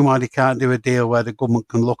reason why they can't do a deal where the government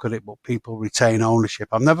can look at it, but people retain ownership.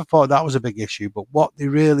 I've never thought that was a big issue, but what they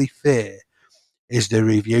really fear is the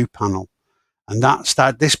review panel. And that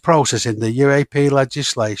started this process in the UAP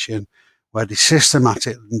legislation where they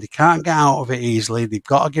systematic and they can't get out of it easily. They've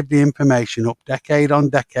got to give the information up, decade on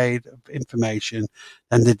decade of information.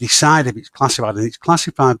 Then they decide if it's classified, and it's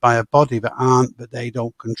classified by a body that they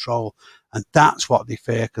don't control. And that's what they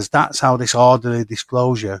fear, because that's how this orderly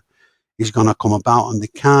disclosure is going to come about, and they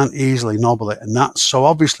can't easily nobble it. And that's so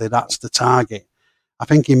obviously that's the target. I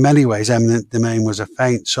think in many ways eminent domain was a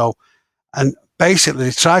feint. So, and basically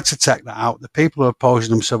they tried to take that out. The people who are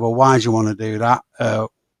opposing them said, well, why do you want to do that?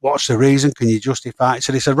 What's the reason? Can you justify it?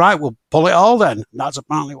 So they said, right, we'll pull it all then. And that's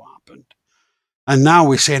apparently what happened. And now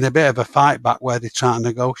we're seeing a bit of a fight back where they're trying to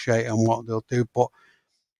negotiate on what they'll do. But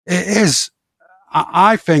it is,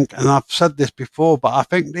 I think, and I've said this before, but I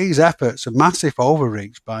think these efforts are massive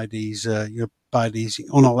overreach by these, by these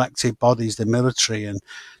unelected bodies, the military and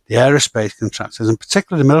the aerospace contractors, and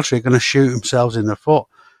particularly the military, are going to shoot themselves in the foot.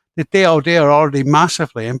 The DOD are already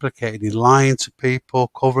massively implicated in lying to people,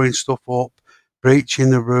 covering stuff up, breaching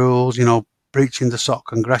the rules, breaching the sort of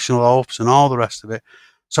congressional oaths and all the rest of it.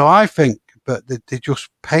 So I think that they just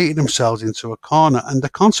painted themselves into a corner, and the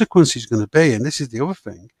consequence is going to be, and this is the other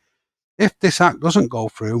thing, if this act doesn't go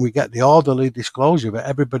through and we get the orderly disclosure that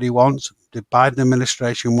everybody wants, the Biden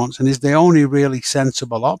administration wants, and is the only really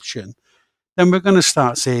sensible option, then we're going to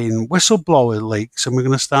start seeing whistleblower leaks, and we're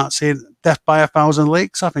going to start seeing death by 1,000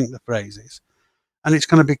 leaks, I think the phrase is. And it's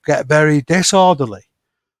going to get very disorderly.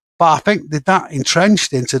 But I think they're that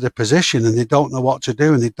entrenched into the position and they don't know what to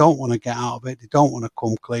do and they don't want to get out of it. They don't want to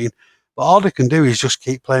come clean. But all they can do is just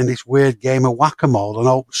keep playing this weird game of whack-a-mole and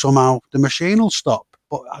hope somehow the machine will stop.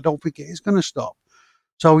 But I don't think it is going to stop.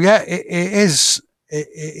 So, yeah, it's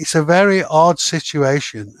a very odd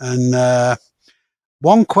situation. And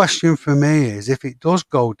one question for me is, if it does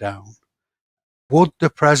go down, would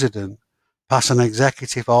the president pass an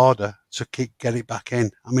executive order to get it back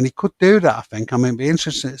in? I mean, he could do that, I think. I mean, it'd be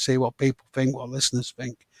interesting to see what people think, what listeners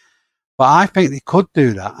think. But I think they could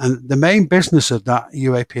do that. And the main business of that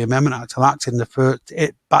UAP Amendment Act will act in the first,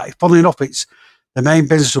 but funnily enough, it's the main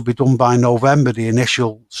business will be done by November, the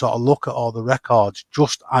initial sort of look at all the records,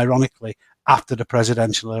 just ironically after the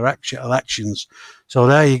presidential elections. So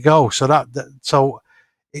there you go. So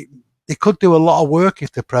they could do a lot of work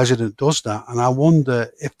if the president does that. And I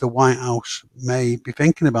wonder if the White House may be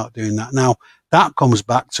thinking about doing that. Now, that comes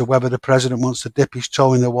back to whether the president wants to dip his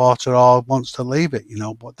toe in the water or wants to leave it,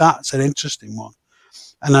 but that's an interesting one.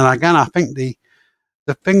 And then again, I think the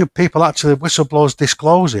thing of people actually, whistleblowers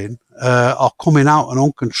disclosing or coming out an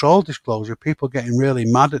uncontrolled disclosure, people getting really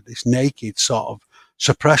mad at this naked sort of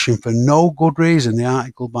suppression for no good reason. The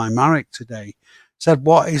article by Marek today said,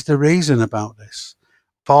 what is the reason about this?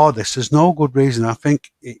 For this, there's no good reason. I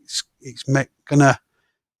think it's going to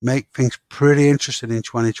make things pretty interesting in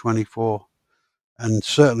 2024, and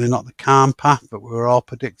certainly not the calm path that we were all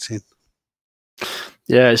predicting.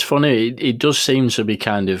 Yeah, it's funny. It does seem to be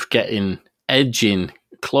kind of edging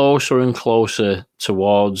closer and closer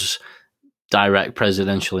towards direct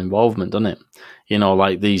presidential involvement, doesn't it?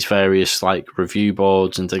 Like these various like review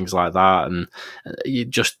boards and things like that, and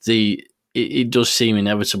it does seem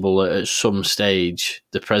inevitable that at some stage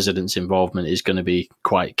the president's involvement is going to be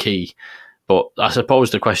quite key. But I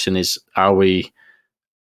suppose the question is, are we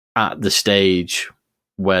at the stage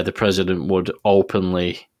where the president would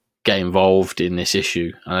openly get involved in this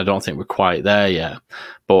issue? And I don't think we're quite there yet.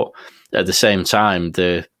 But at the same time,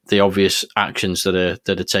 the obvious actions that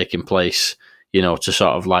are taking place, to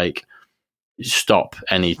sort of like stop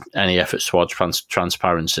any efforts towards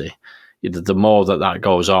transparency, the more that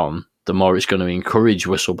goes on, the more it's going to encourage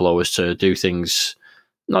whistleblowers to do things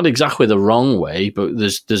not exactly the wrong way, but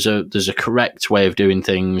there's a correct way of doing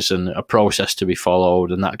things and a process to be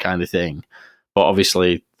followed and that kind of thing. But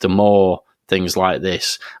obviously, the more things like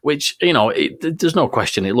this, which there's no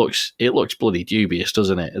question, it looks bloody dubious,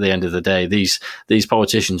 doesn't it? At the end of the day, these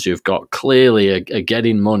politicians who've got clearly are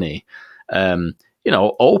getting money,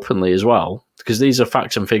 openly as well, because these are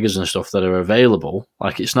facts and figures and stuff that are available.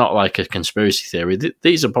 Like, it's not like a conspiracy theory.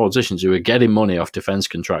 These are politicians who are getting money off defence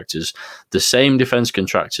contractors, the same defence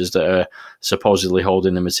contractors that are supposedly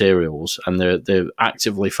holding the materials, and they're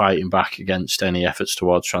actively fighting back against any efforts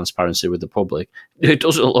towards transparency with the public. It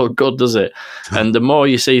doesn't look good, does it? And the more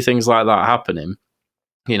you see things like that happening,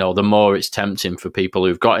 the more it's tempting for people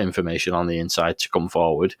who've got information on the inside to come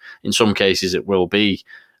forward. In some cases, it will be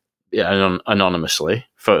anonymously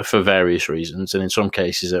for various reasons, and in some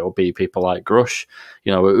cases it will be people like Grusch,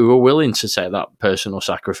 who are willing to take that personal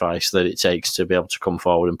sacrifice that it takes to be able to come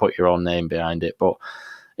forward and put your own name behind it. But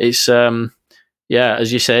it's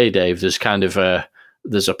as you say, Dave, there's kind of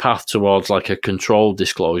there's a path towards like a controlled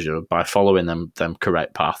disclosure by following them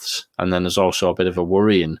correct paths, and then there's also a bit of a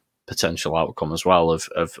worrying potential outcome as well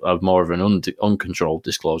of more of an uncontrolled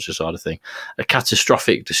disclosure sort of thing, a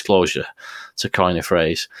catastrophic disclosure, to coin a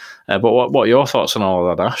phrase. But what are your thoughts on all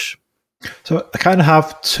of that, Ash? So I kind of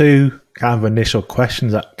have two kind of initial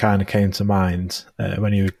questions that kind of came to mind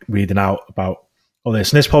when you were reading out about all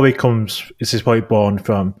this. And this is probably born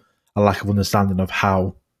from a lack of understanding of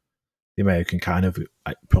how the American kind of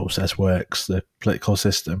process works, the political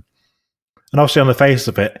system. And obviously on the face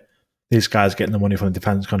of it, these guys getting the money from the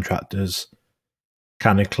defence contractors,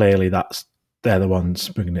 kind of clearly they're the ones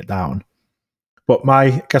bringing it down. But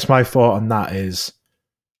I guess my thought on that is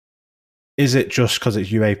it just because it's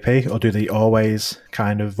UAP, or do they always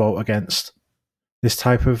kind of vote against this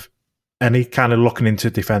type of, any kind of looking into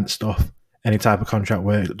defence stuff, any type of contract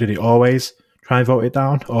work, do they always try and vote it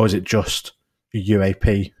down? Or is it just the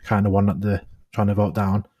UAP kind of one that they're trying to vote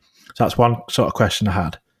down? So that's one sort of question I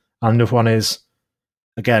had. And another one is,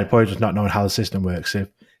 again, probably just not knowing how the system works. If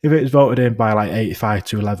it was voted in by like 85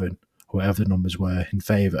 to 11, or whatever the numbers were in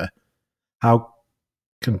favour, how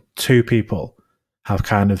can two people have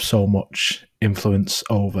kind of so much influence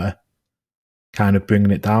over kind of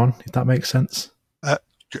bringing it down, if that makes sense?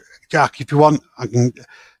 Jack, if you want, I can.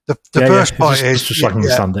 The first point is just so I can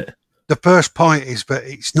understand it. The first point is that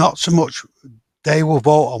it's not so much they will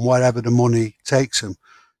vote on wherever the money takes them.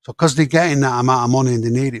 So because they're getting that amount of money and they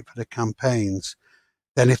need it for the campaigns,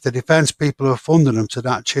 then if the defence people who are funding them to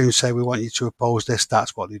that tune say, we want you to oppose this,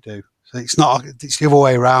 that's what they do. So it's the other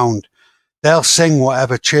way around. They'll sing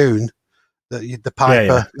whatever tune that the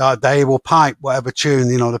piper, they will pipe whatever tune,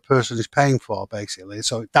 the person is paying for, basically.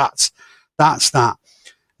 So that's that.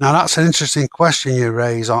 Now, that's an interesting question you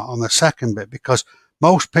raise on the second bit, because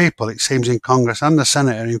most people, it seems, in Congress and the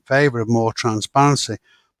Senate are in favour of more transparency.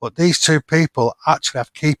 But these two people actually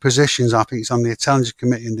have key positions. I think it's on the Intelligence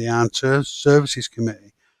Committee and the Armed Services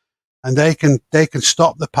Committee. And they can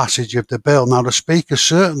stop the passage of the bill. Now, the Speaker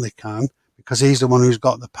certainly can, because he's the one who's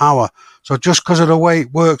got the power. So just because of the way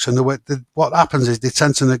it works and what happens is they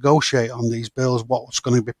tend to negotiate on these bills what's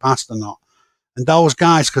going to be passed or not. And those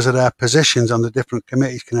guys, because of their positions on the different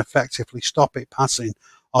committees, can effectively stop it passing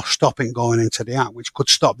or stop it going into the act, which could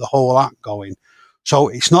stop the whole act going. So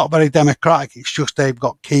it's not very democratic. It's just they've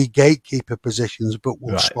got key gatekeeper positions, but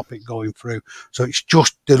will stop it going through. So it's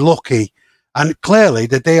just the lucky. And clearly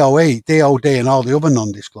the DOD and all the other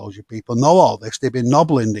non-disclosure people know all this. They've been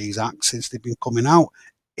nobbling these acts since they've been coming out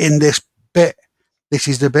in this bit. This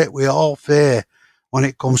is the bit we all fear when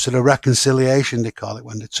it comes to the reconciliation, they call it,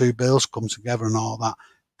 when the two bills come together and all that.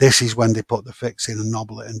 This is when they put the fix in and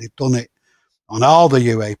nobble it. And they've done it on all the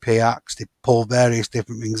UAP acts. They pull various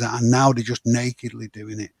different things out, and now they're just nakedly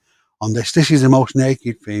doing it on this. This is the most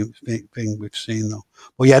naked thing we've seen, though.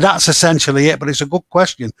 But yeah, that's essentially it. But it's a good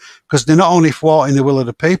question, because they're not only thwarting the will of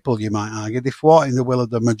the people, you might argue, they're thwarting the will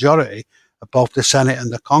of the majority of both the Senate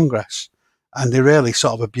and the Congress. And they're really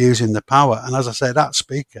sort of abusing the power. And as I say, that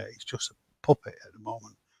Speaker is just a puppet at the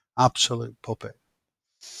moment. Absolute puppet.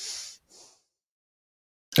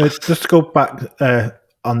 Just to go back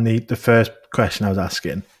on the first question I was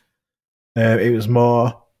asking, it was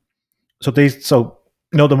more,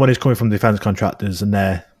 the money's coming from defence contractors and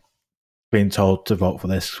they're being told to vote for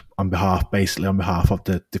this on behalf of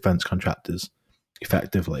the defence contractors,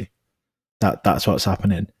 effectively. That's what's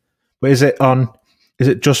happening. But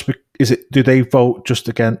do they vote just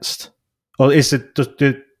against, or is it just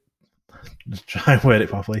try and word it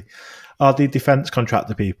properly? Are the defence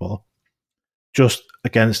contractor people just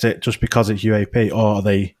against it just because it's UAP, or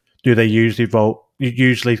do they usually vote,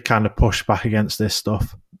 usually kind of push back against this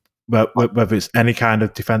stuff whether it's any kind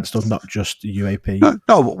of defence stuff, not just UAP.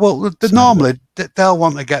 No, well, normally they'll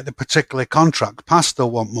want to get the particular contract passed. They'll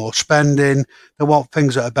want more spending. They want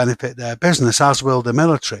things that benefit their business, as will the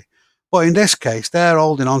military. But in this case, they're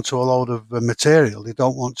holding on to a load of material they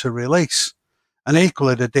don't want to release. And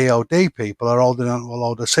equally, the DOD people are holding on to a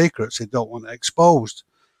load of secrets they don't want exposed.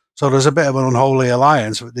 So there's a bit of an unholy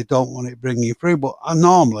alliance that they don't want it bringing through. But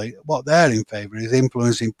normally, what they're in favour is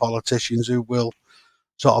influencing politicians who will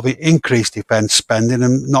sort of increase defence spending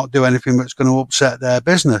and not do anything that's going to upset their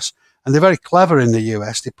business. And they're very clever in the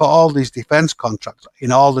US. They put all these defence contracts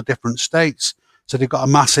in all the different states. So they've got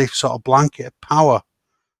a massive sort of blanket of power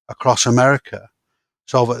across America.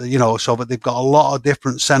 So that they've got a lot of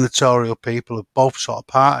different senatorial people of both sort of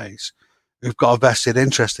parties who've got a vested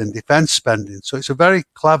interest in defence spending. So it's a very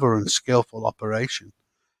clever and skillful operation.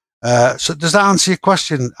 So does that answer your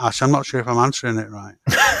question, Ash? I'm not sure if I'm answering it right.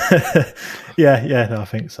 Yeah, no, I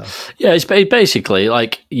think so. Yeah, it's basically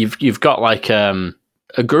like you've got like a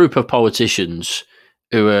group of politicians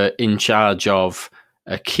who are in charge of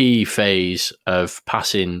a key phase of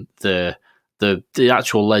passing the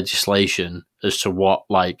actual legislation as to what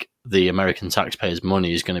like the American taxpayers'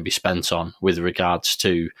 money is going to be spent on with regards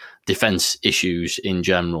to defence issues in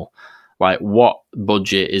general. Like, what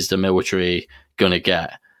budget is the military going to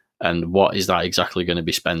get, and what is that exactly going to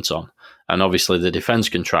be spent on? And obviously, the defence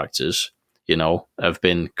contractors, have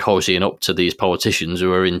been cozying up to these politicians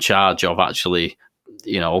who are in charge of actually,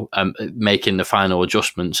 making the final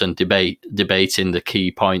adjustments and debating the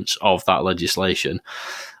key points of that legislation,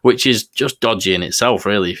 which is just dodgy in itself,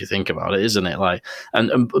 really, if you think about it, isn't it? Like,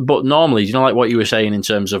 but normally, like what you were saying in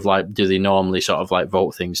terms of like, do they normally sort of like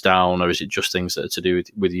vote things down, or is it just things that are to do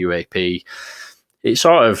with UAP? It's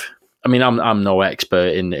sort of, I mean, I'm no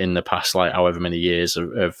expert in the past like however many years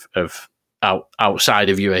of outside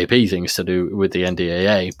of UAP things to do with the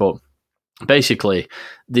NDAA, but basically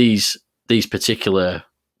these particular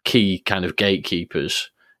key kind of gatekeepers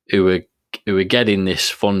who are getting this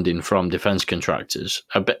funding from defence contractors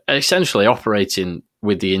are essentially operating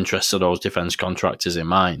with the interests of those defence contractors in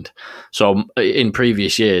mind. So in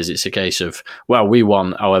previous years, it's a case of, well, we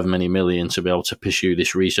want however many million to be able to pursue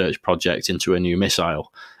this research project into a new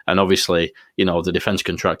missile. And obviously, the defence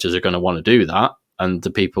contractors are going to want to do that. And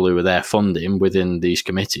the people who are there funding within these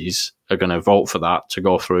committees are going to vote for that to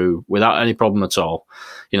go through without any problem at all.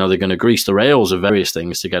 They're going to grease the rails of various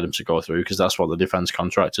things to get them to go through, because that's what the defence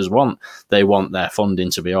contractors want. They want their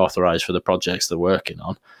funding to be authorised for the projects they're working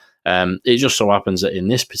on. It just so happens that in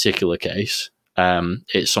this particular case,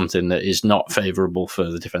 it's something that is not favourable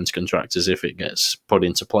for the defence contractors if it gets put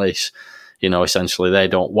into place. Essentially, they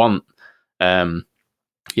don't want,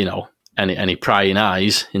 any prying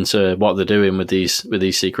eyes into what they're doing with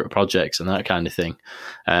these secret projects and that kind of thing.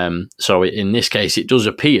 So in this case, it does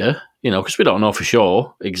appear, because we don't know for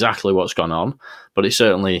sure exactly what's gone on, but it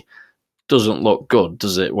certainly doesn't look good,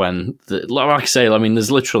 does it? When, like I say, I mean,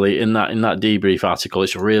 there's literally in that debrief article,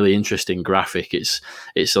 it's a really interesting graphic.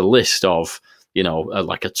 It's a list of,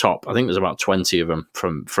 like a top, I think there's about 20 of them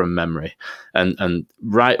from memory, and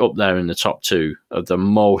right up there in the top two of the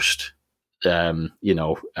most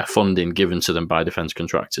funding given to them by defence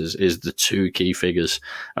contractors is the two key figures.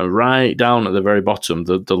 And right down at the very bottom,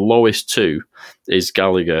 the lowest two is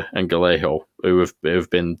Gallagher and Gallego, who have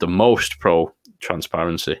been the most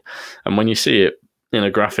pro-transparency. And when you see it in a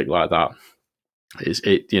graphic like that,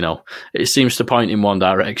 it seems to point in one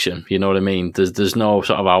direction. You know what I mean? There's no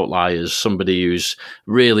sort of outliers. Somebody who's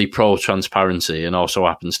really pro transparency and also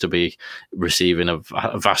happens to be receiving a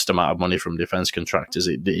vast amount of money from defence contractors.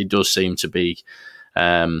 It does seem to be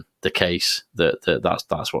the case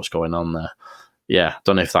that's what's going on there. Yeah,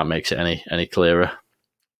 don't know if that makes it any clearer.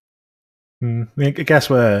 I guess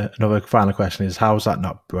another final question is, how is that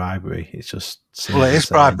not bribery? It's just it is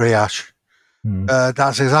bribery, Ash.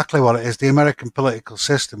 That's exactly what it is. The American political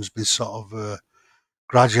system's been sort of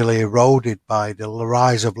gradually eroded by the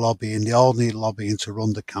rise of lobbying. They all need lobbying to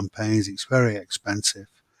run the campaigns. It's very expensive.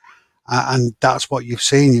 And that's what you've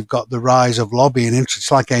seen. You've got the rise of lobbying.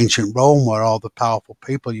 It's like ancient Rome, where all the powerful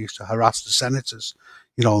people used to harass the senators,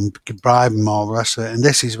 and bribe them, all the rest of it. And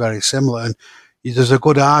this is very similar. And there's a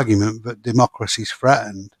good argument that democracy is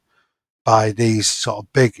threatened by these sort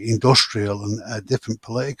of big industrial and different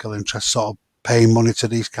political interests sort of paying money to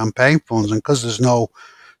these campaign funds. And because there's no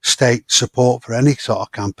state support for any sort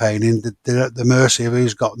of campaigning, they're at the mercy of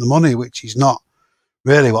who's got the money, which is not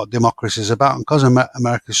really what democracy is about. And because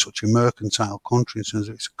America is such a mercantile country in terms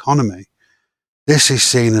of its economy, this is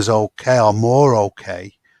seen as okay or more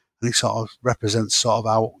okay. And it sort of represents sort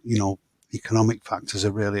of how, economic factors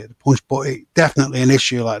are really at the punch. But it definitely, an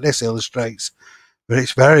issue like this illustrates but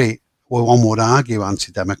it's very, well, one would argue,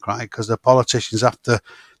 anti-democratic, because the politicians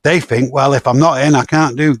they think, well, if I'm not in, I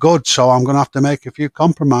can't do good, so I'm going to have to make a few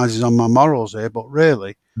compromises on my morals here. But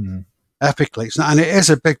really, ethically, it's not, and it is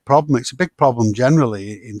a big problem. It's a big problem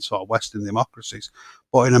generally in sort of Western democracies,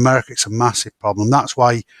 but in America, it's a massive problem. That's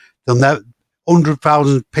why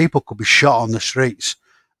 100,000 people could be shot on the streets,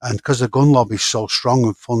 and because the gun lobby is so strong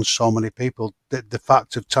and funds so many people, the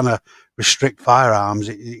fact of trying to restrict firearms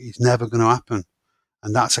is never going to happen.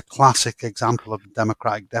 And that's a classic example of a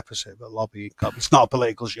democratic deficit that lobbying. It's not a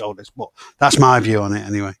political show, this, but that's my view on it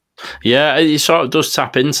anyway. Yeah, it sort of does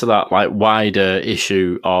tap into that like wider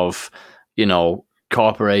issue of,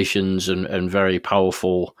 corporations and very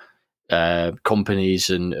powerful companies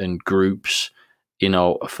and groups,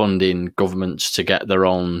 funding governments to get their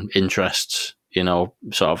own interests,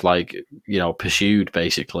 sort of like, pursued,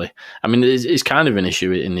 basically. I mean, it's kind of an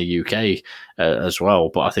issue in the UK as well,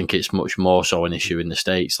 but I think it's much more so an issue in the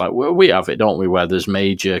States. Like we have it, don't we, where there's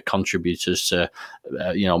major contributors to,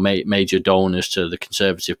 major donors to the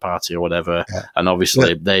Conservative Party or whatever, and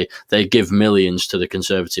obviously they give millions to the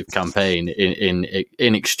Conservative campaign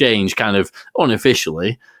in exchange, kind of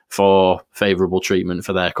unofficially, for favourable treatment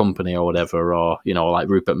for their company or whatever, or like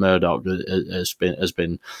Rupert Murdoch has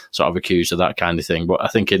been sort of accused of that kind of thing. But I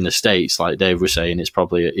think in the States, like Dave was saying, it's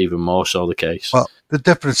probably even more so the case. Well, the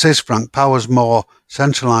difference is, Frank, power's more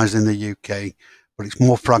centralised in the UK, but it's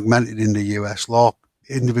more fragmented in the US.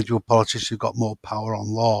 Individual politicians have got more power on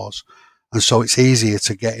laws, and so it's easier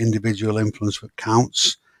to get individual influence that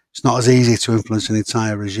counts. It's not as easy to influence an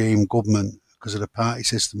entire regime, government, because of the party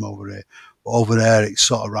system over here. But over there, it's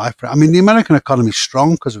sort of rife for it. I mean, the American economy is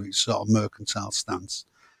strong because of its sort of mercantile stance.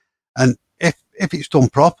 And if it's done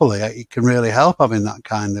properly, it can really help having that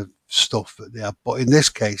kind of stuff that they have. But in this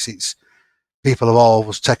case, it's people have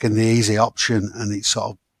always taken the easy option, and it's sort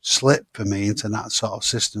of slipped for me into that sort of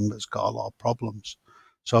system that's got a lot of problems.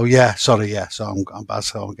 So so I'm bad.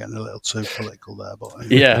 So I'm getting a little too political there,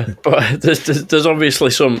 but yeah, but there's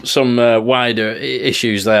obviously some wider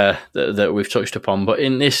issues there that we've touched upon. But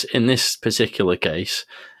in this particular case,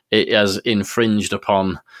 it has infringed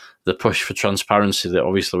upon the push for transparency that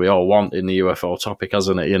obviously we all want in the UFO topic,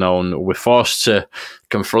 hasn't it? And we're forced to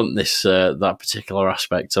confront this that particular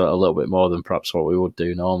aspect a little bit more than perhaps what we would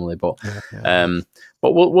do normally. But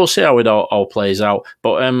but we'll see how it all plays out.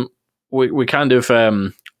 But we kind of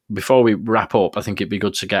before we wrap up, I think it'd be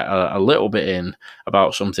good to get a little bit in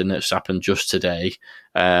about something that's happened just today,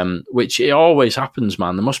 which it always happens,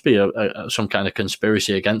 man. There must be some kind of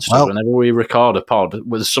conspiracy against us whenever we record a pod.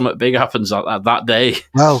 Where something big happens that day.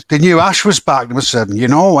 Well, the new Ash was back. They said,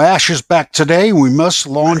 Ash is back today. We must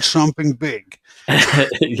launch something big,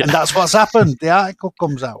 and that's what's happened. The article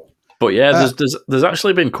comes out. But yeah, there's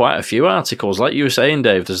actually been quite a few articles, like you were saying,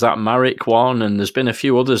 Dave. There's that Marek one, and there's been a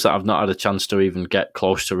few others that I've not had a chance to even get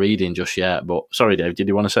close to reading just yet. But sorry, Dave, did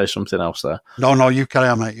you want to say something else there? No, you carry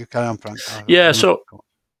on, mate. You carry on, Frank. Yeah,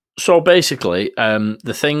 so basically,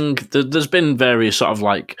 there's been various sort of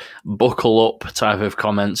like buckle up type of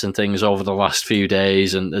comments and things over the last few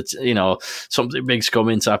days, and it's something big's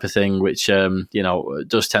coming type of thing, which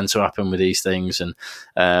does tend to happen with these things, and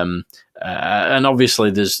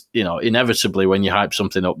obviously there's inevitably when you hype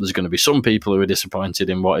something up, there's going to be some people who are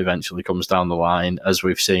disappointed in what eventually comes down the line, as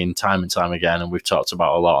we've seen time and time again, and we've talked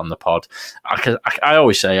about a lot on the pod. I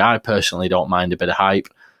always say I personally don't mind a bit of hype.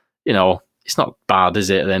 It's not bad, is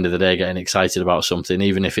it, at the end of the day, getting excited about something,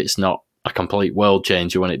 even if it's not a complete world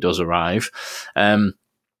changer when it does arrive.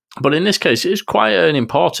 But in this case, it's quite an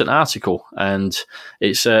important article, and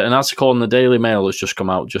it's an article on the Daily Mail that's just come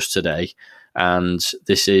out just today. And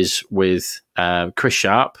this is with Chris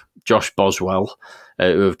Sharp, Josh Boswell,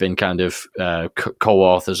 who have been kind of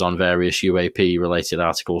co-authors on various UAP-related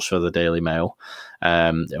articles for the Daily Mail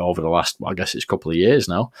over the last, I guess it's a couple of years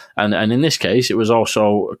now. And in this case, it was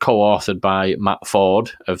also co-authored by Matt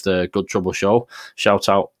Ford of the Good Trouble Show. Shout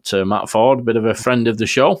out to Matt Ford, a bit of a friend of the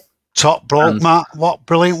show. Top bloke, Matt. What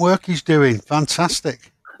brilliant work he's doing.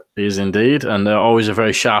 Fantastic. He is indeed, and always a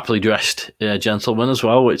very sharply dressed gentleman as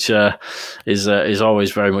well, which is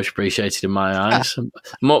always very much appreciated in my eyes.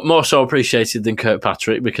 More so appreciated than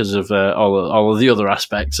Kirkpatrick because of all of the other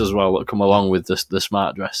aspects as well that come along with the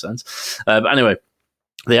smart dress sense. But anyway,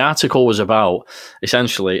 the article was about,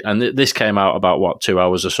 essentially, and this came out about, 2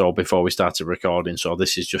 hours or so before we started recording, so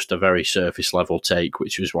this is just a very surface level take,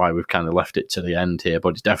 which is why we've kind of left it to the end here, but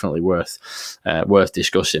it's definitely worth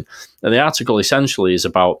discussing. And the article essentially is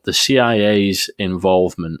about the CIA's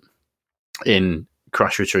involvement in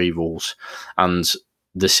crash retrievals and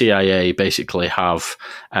the CIA basically have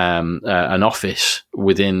an office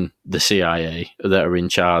within the CIA that are in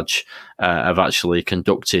charge of actually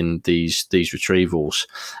conducting these retrievals.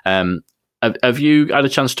 Have you had a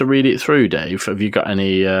chance to read it through, Dave? Have you got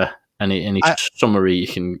any summary you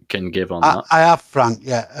can give on that? I have, Frank.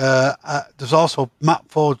 Yeah. There's also Matt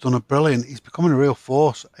Ford's done a brilliant. He's becoming a real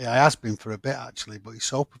force. He has been for a bit actually, but he's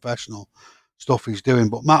so professional stuff he's doing.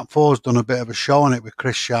 But Matt Ford's done a bit of a show on it with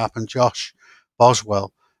Chris Sharp and Josh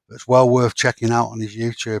Boswell. It's well worth checking out on his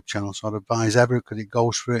YouTube channel. So I'd advise everyone, because it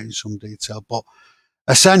goes through it in some detail. But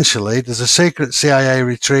essentially, there's a secret CIA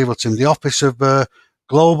retrieval team, the Office of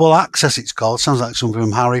Global Access, it's called. Sounds like something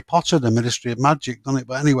from Harry Potter, the Ministry of Magic, doesn't it?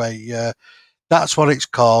 But anyway, that's what it's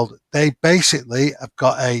called. They basically have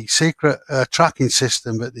got a secret tracking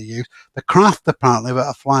system that they use. The craft, apparently, that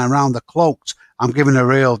are flying around, the cloaked. I'm giving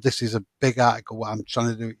this is a big article, what I'm trying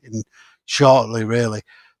to do in shortly, really.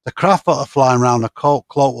 The craft that are flying around the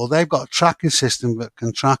cloak, well, they've got a tracking system that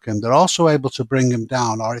can track them. They're also able to bring them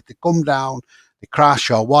down, or if they come down, they crash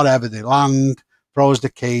or whatever, they land, throws the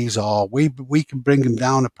keys, or we can bring them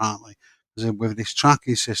down, apparently, with this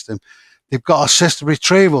tracking system. They've got a system,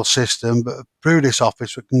 retrieval system, but through this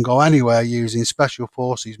office, we can go anywhere using special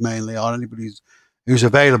forces mainly, or anybody who's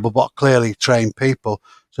available, but clearly trained people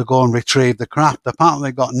to go and retrieve the craft. Apparently,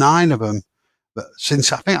 they've got 9 of them. But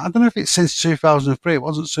since, I don't know if it's since 2003, it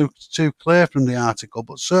wasn't too clear from the article,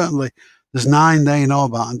 but certainly there's 9 they know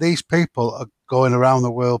about. And these people are going around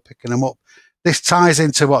the world picking them up. This ties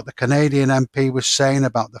into what the Canadian MP was saying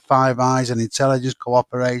about the Five Eyes and intelligence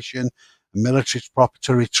cooperation, and military proper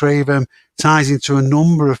to retrieve them. Ties into a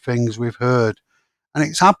number of things we've heard. And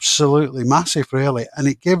it's absolutely massive, really. And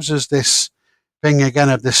it gives us this thing again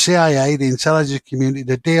of the CIA, the intelligence community,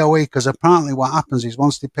 the DOE, because apparently what happens is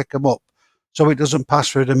once they pick them up, so it doesn't pass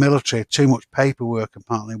through the military, too much paperwork,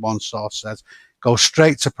 apparently one source says, goes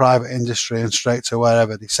straight to private industry and straight to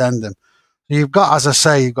wherever they send them. So you've got, as I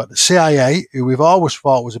say, you've got the CIA, who we've always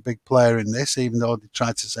thought was a big player in this, even though they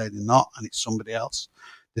tried to say they're not, and it's somebody else.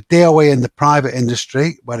 The DOE and the private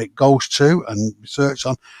industry, where it goes to and research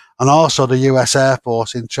on, and also the US Air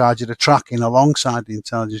Force in charge of the tracking alongside the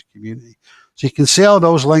intelligence community. So you can see all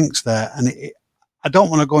those links there, and I don't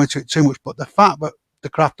want to go into it too much, but the fact that the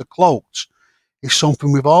craft are cloaked is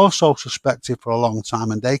something we've also suspected for a long time,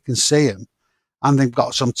 and they can see them, and they've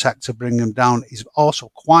got some tech to bring them down, is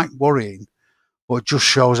also quite worrying, but it just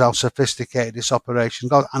shows how sophisticated this operation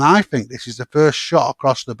goes. And I think this is the first shot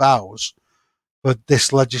across the bows for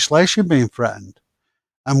this legislation being threatened.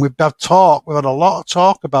 And we've had a lot of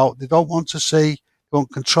talk about they don't want to see, they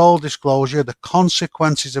want control disclosure. The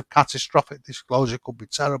consequences of catastrophic disclosure could be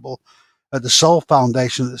terrible. At the Soul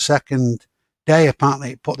Foundation, at the second day,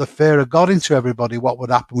 apparently it put the fear of God into everybody, what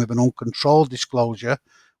would happen with an uncontrolled disclosure,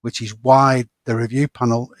 which is why the review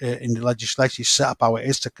panel in the legislation is set up how it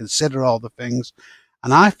is to consider all the things.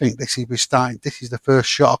 And I think this is the first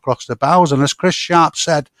shot across the bows. And as Chris Sharp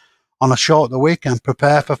said on a show at the weekend,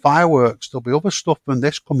 prepare for fireworks. There'll be other stuff than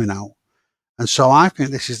this coming out. And so I think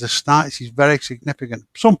this is the start. This is very significant.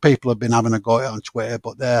 Some people have been having a go at it on Twitter,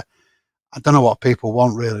 but I don't know what people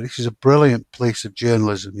want, really. This is a brilliant piece of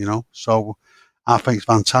journalism, So I think it's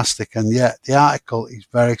fantastic. And yeah, the article is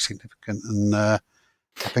very significant, and I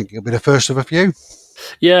think it'll be the first of a few.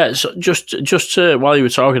 Yeah, so just while you were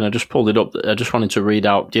talking, I just pulled it up. I just wanted to read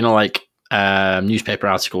out. Newspaper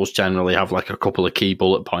articles generally have like a couple of key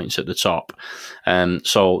bullet points at the top.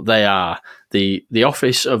 So they are the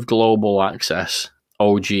Office of Global Access,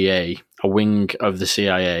 OGA, a wing of the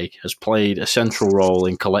CIA, has played a central role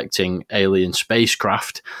in collecting alien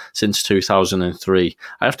spacecraft since 2003.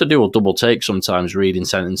 I have to do a double take sometimes reading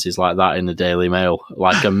sentences like that in the Daily Mail,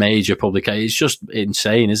 like a major publication. It's just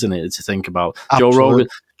insane, isn't it, to think about? Absolutely.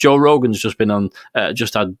 Joe Rogan's just been on,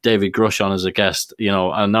 just had David Grusch on as a guest,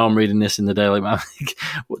 and now I'm reading this in the Daily Mail.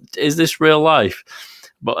 Is this real life?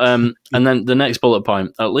 But and then the next bullet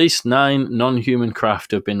point: at least 9 non-human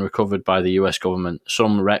craft have been recovered by the US government,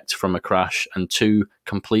 some wrecked from a crash and 2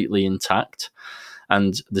 completely intact.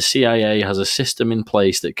 And the CIA has a system in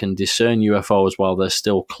place that can discern UFOs while they're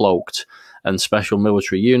still cloaked, and special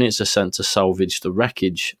military units are sent to salvage the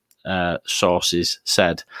wreckage, sources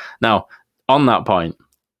said. Now, on that point,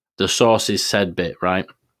 the sources said bit, right?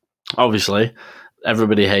 Obviously,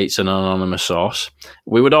 everybody hates an anonymous source.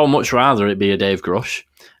 We would all much rather it be a Dave Grusch,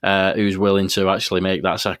 who's willing to actually make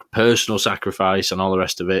that personal sacrifice and all the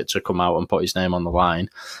rest of it to come out and put his name on the line.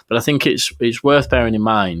 But I think it's worth bearing in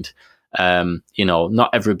mind, not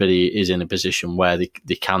everybody is in a position where they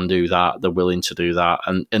can do that, they're willing to do that.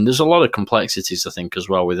 And there's a lot of complexities, I think, as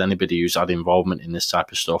well, with anybody who's had involvement in this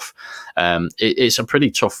type of stuff. It's a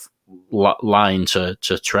pretty tough line to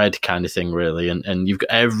tread kind of thing, really. And you've got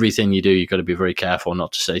everything you do, you've got to be very careful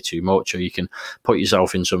not to say too much, or you can put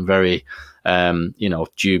yourself in some very,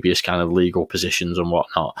 dubious kind of legal positions and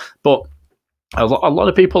whatnot. But a lot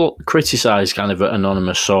of people criticize kind of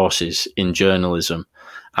anonymous sources in journalism,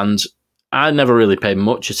 and I never really paid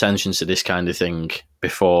much attention to this kind of thing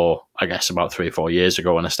before, I guess, about 3 or 4 years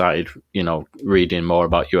ago when I started, reading more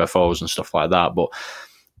about UFOs and stuff like that. But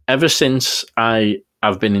ever since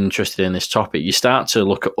I've been interested in this topic, you start to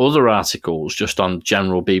look at other articles just on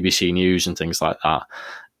general BBC News and things like that,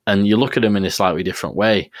 and you look at them in a slightly different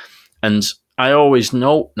way. And I always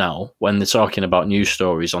note now when they're talking about news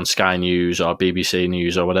stories on Sky News or BBC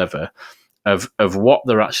News or whatever, of what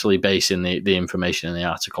they're actually basing the information in the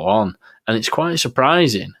article on. And it's quite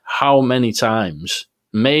surprising how many times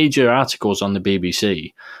major articles on the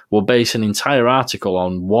BBC will base an entire article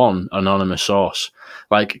on one anonymous source.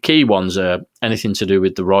 Like, key ones are anything to do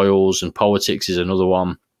with the royals, and politics is another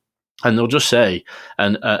one. And they'll just say,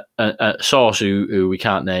 a source who we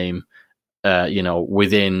can't name,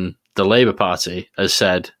 within the Labour Party has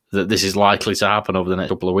said that this is likely to happen over the next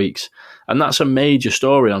couple of weeks. And that's a major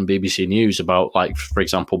story on BBC News about, like, for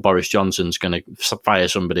example, Boris Johnson's going to fire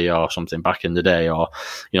somebody or something back in the day, or,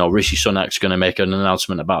 Rishi Sunak's going to make an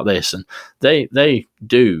announcement about this. And they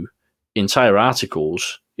do entire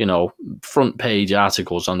articles, front page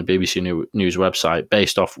articles on the BBC News website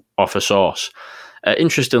based off a source.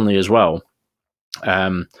 Interestingly as well,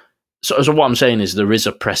 So what I'm saying is there is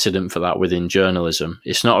a precedent for that within journalism.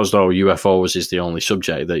 It's not as though UFOs is the only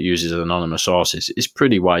subject that uses anonymous sources. It's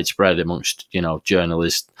pretty widespread amongst,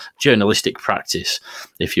 journalistic practice,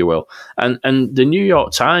 if you will. And the New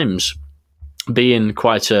York Times, being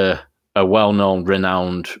quite a well-known,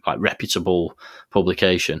 renowned, like, reputable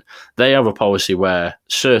publication, they have a policy where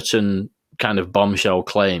certain kind of bombshell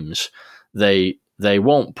claims they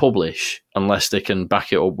won't publish unless they can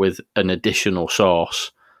back it up with an additional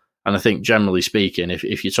source. And I think, generally speaking,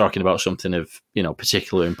 if you're talking about something of,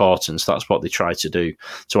 particular importance, that's what they try to do,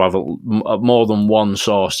 to have a more than one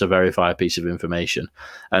source to verify a piece of information.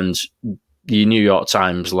 And the New York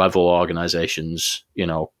Times level organizations,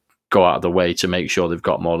 go out of the way to make sure they've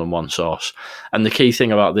got more than one source. And the key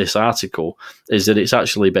thing about this article is that it's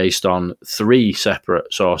actually based on 3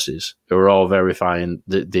 separate sources who are all verifying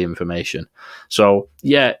the information. So,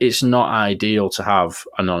 yeah, it's not ideal to have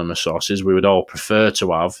anonymous sources. We would all prefer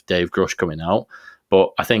to have Dave Grusch coming out.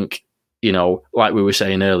 But I think, like we were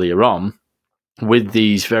saying earlier on, with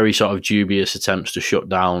these very sort of dubious attempts to shut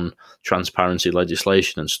down transparency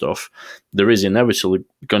legislation and stuff, there is inevitably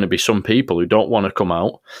going to be some people who don't want to come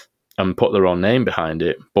out and put their own name behind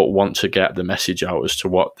it, but want to get the message out as to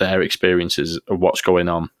what their experiences of what's going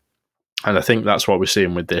on. And I think that's what we're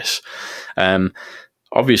seeing with this.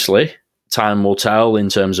 Obviously, time will tell in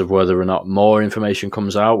terms of whether or not more information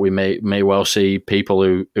comes out. We may well see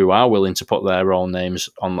people who are willing to put their own names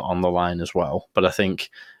on the line as well. But I think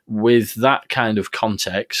with that kind of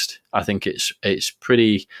context, I think it's a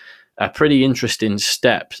pretty interesting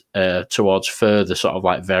step towards further sort of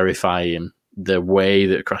like verifying the way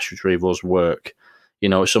that crash retrievals work.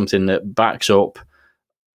 It's something that backs up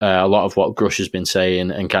a lot of what Grusch has been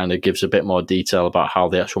saying and kind of gives a bit more detail about how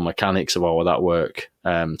the actual mechanics of all of that work.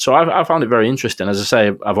 So I found it very interesting. As I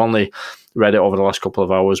say, I've only read it over the last couple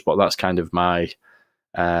of hours, but that's kind of my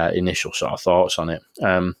initial sort of thoughts on it.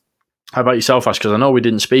 How about yourself, Ash? Because I know we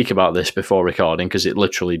didn't speak about this before recording because it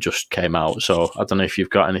literally just came out. So I don't know if you've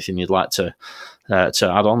got anything you'd like to add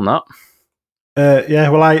on that.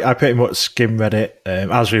 I pretty much skim read it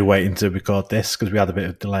as we were waiting to record this because we had a bit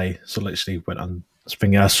of delay. So literally went on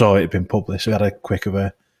spring. I saw it had been published. So we had a quick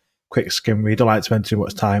skim read. I don't like to spend too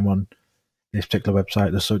much time on this particular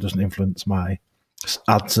website just so it doesn't influence my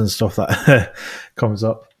ads and stuff that comes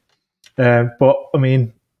up. But I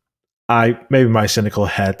mean, maybe my cynical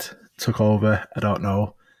head took over. I don't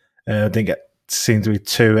know. It didn't seem to be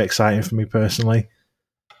too exciting for me personally,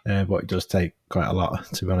 but it does take quite a lot,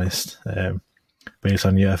 to be honest. Based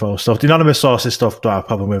on UFO stuff, the anonymous sources stuff, don't have a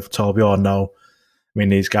problem with at all. We all know. I mean,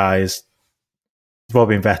 these guys have all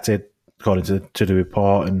been vetted according to the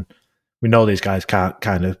report, and we know these guys can't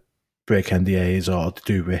kind of break NDAs or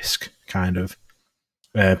do risk kind of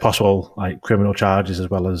possible like criminal charges as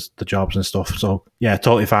well as the jobs and stuff. So yeah,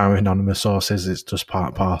 totally fine with anonymous sources. It's just part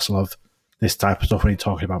and parcel of this type of stuff when you're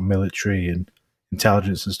talking about military and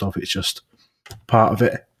intelligence and stuff. It's just part of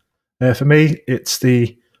it. For me, it's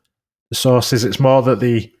the sources. It's more that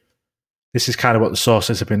this is kind of what the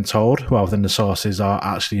sources have been told rather than the sources are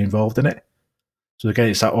actually involved in it. So again,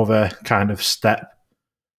 it's that other kind of step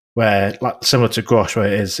where, like similar to Grusch,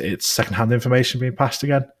 where it's secondhand information being passed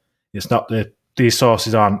again. It's not the these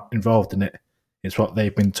sources aren't involved in it. It's what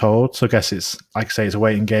they've been told. So I guess it's, like I say, it's a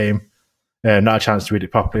waiting game. Not a chance to read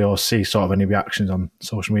it properly or see sort of any reactions on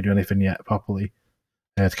social media or anything yet properly.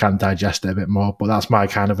 To kind of digest it a bit more. But that's my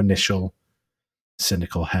kind of initial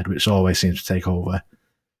cynical head, which always seems to take over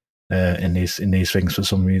in these things for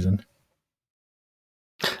some reason.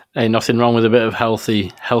 Hey, nothing wrong with a bit of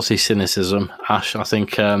healthy cynicism, Ash. I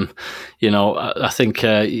think you're on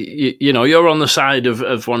the side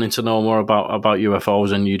of wanting to know more about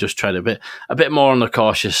UFOs, and you just tread a bit more on the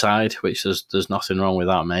cautious side, which there's nothing wrong with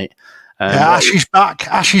that, mate. Ash is back.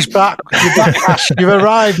 You're back, Ash. You've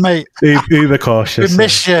arrived, mate. Uber cautious.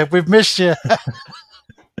 We've missed you.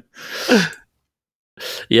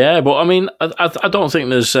 Yeah, but I mean, I don't think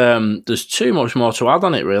there's too much more to add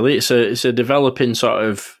on it. Really, it's a developing sort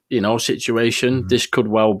of situation. Mm-hmm. This could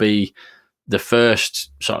well be the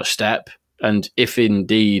first sort of step, and if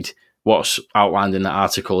indeed what's outlined in that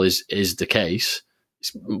article is the case,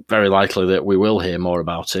 it's very likely that we will hear more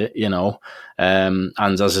about it. And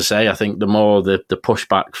as I say, I think the more the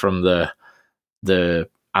pushback from the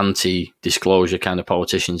anti-disclosure kind of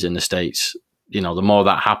politicians in the States, the more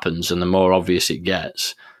that happens and the more obvious it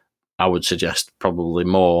gets, I would suggest probably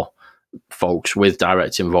more folks with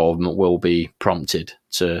direct involvement will be prompted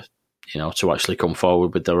to actually come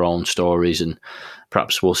forward with their own stories, and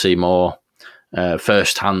perhaps we'll see more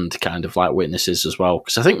first-hand kind of like witnesses as well.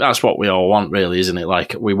 Because I think that's what we all want, really, isn't it?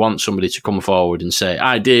 Like, we want somebody to come forward and say,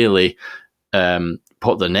 ideally,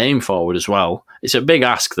 put the name forward as well. It's a big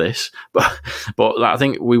ask, this, but I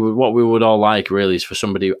think what we would all like really is for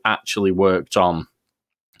somebody who actually worked on,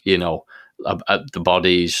 the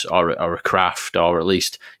bodies or a craft, or at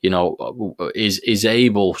least is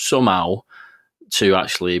able somehow to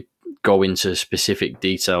actually go into specific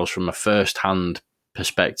details from a first-hand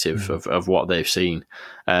perspective of what they've seen.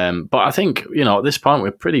 But I think, at this point,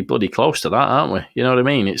 we're pretty bloody close to that, aren't we? You know what I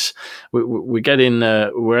mean? It's we're getting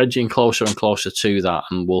we're edging closer and closer to that,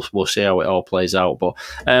 and we'll see how it all plays out. But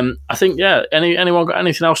I think, yeah, anyone got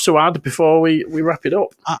anything else to add before we wrap it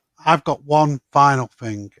up? I've got one final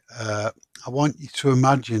thing. I want you to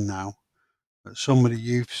imagine now that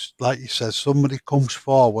somebody, like you said, somebody comes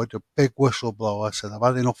forward, a big whistleblower, said, I've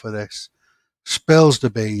had enough of this, spills the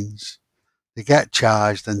beans, they get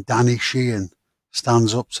charged, and Danny Sheehan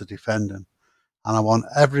stands up to defend him. And I want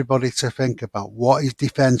everybody to think about what his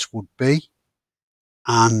defence would be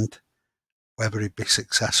and whether he'd be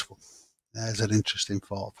successful. There's an interesting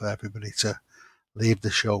thought for everybody to leave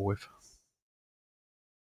the show with.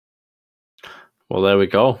 Well, there we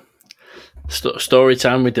go. Story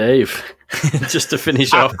time with Dave. Just to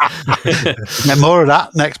finish off. More of that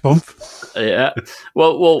next month. Yeah.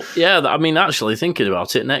 Well, yeah. I mean, actually, thinking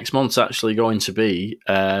about it, next month's actually going to be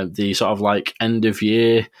the sort of like end of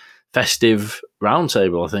year festive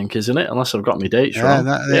roundtable, I think, isn't it? Unless I've got my dates wrong.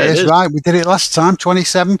 It is right. We did it last time,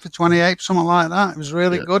 27th or 28th, something like that. It was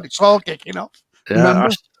really good. It's all kicking off. Yeah.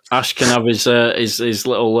 Remember? Ash can have his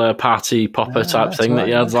little party popper type thing that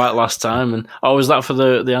he had like last time, and was that for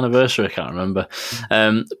the anniversary? I can't remember.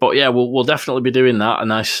 But yeah, we'll definitely be doing that. A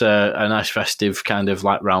nice festive kind of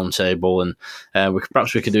like round table, and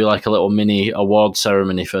perhaps we could do like a little mini award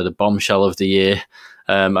ceremony for the bombshell of the year.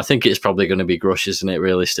 I think it's probably going to be Grusch, isn't it?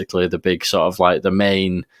 Realistically, the big sort of like the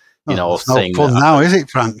main thing. No fun now, is it,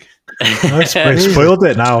 Frank? It's spoiled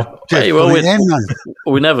it now. Hey, well,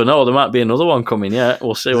 we never know. There might be another one coming. Yeah,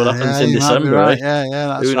 we'll see what happens in December. Right. Yeah,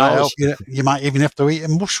 that's Who right. knows? You might even have to eat a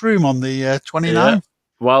mushroom on the 29th. Yeah.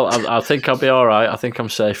 Well, I think I'll be all right. I think I'm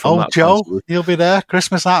safe from that. Joe, you'll be there.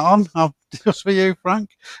 Christmas hat on. Just for you,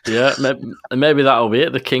 Frank. Yeah, maybe that'll be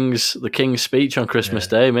it. The King's speech on Christmas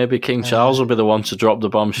Day. Maybe King Charles will be the one to drop the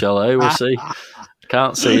bombshell. We'll see.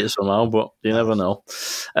 Can't see it somehow, but you never know.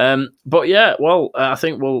 But yeah, well, I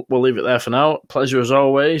think we'll leave it there for now. Pleasure as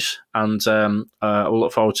always, and we'll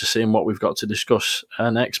look forward to seeing what we've got to discuss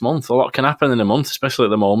next month. A lot can happen in a month, especially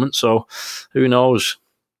at the moment. So who knows?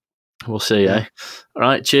 We'll see. All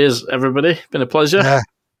right. Cheers, everybody. Been a pleasure.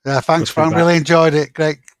 Yeah. Thanks, Frank. Really enjoyed it.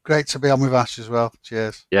 Great to be on with Ash as well.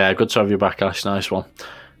 Cheers. Yeah, good to have you back, Ash. Nice one.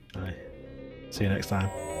 Right. See you next time.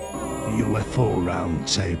 UFO Round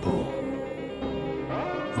Table.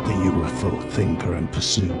 The UFO Thinker and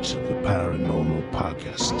Pursuit of the Paranormal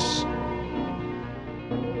podcasts.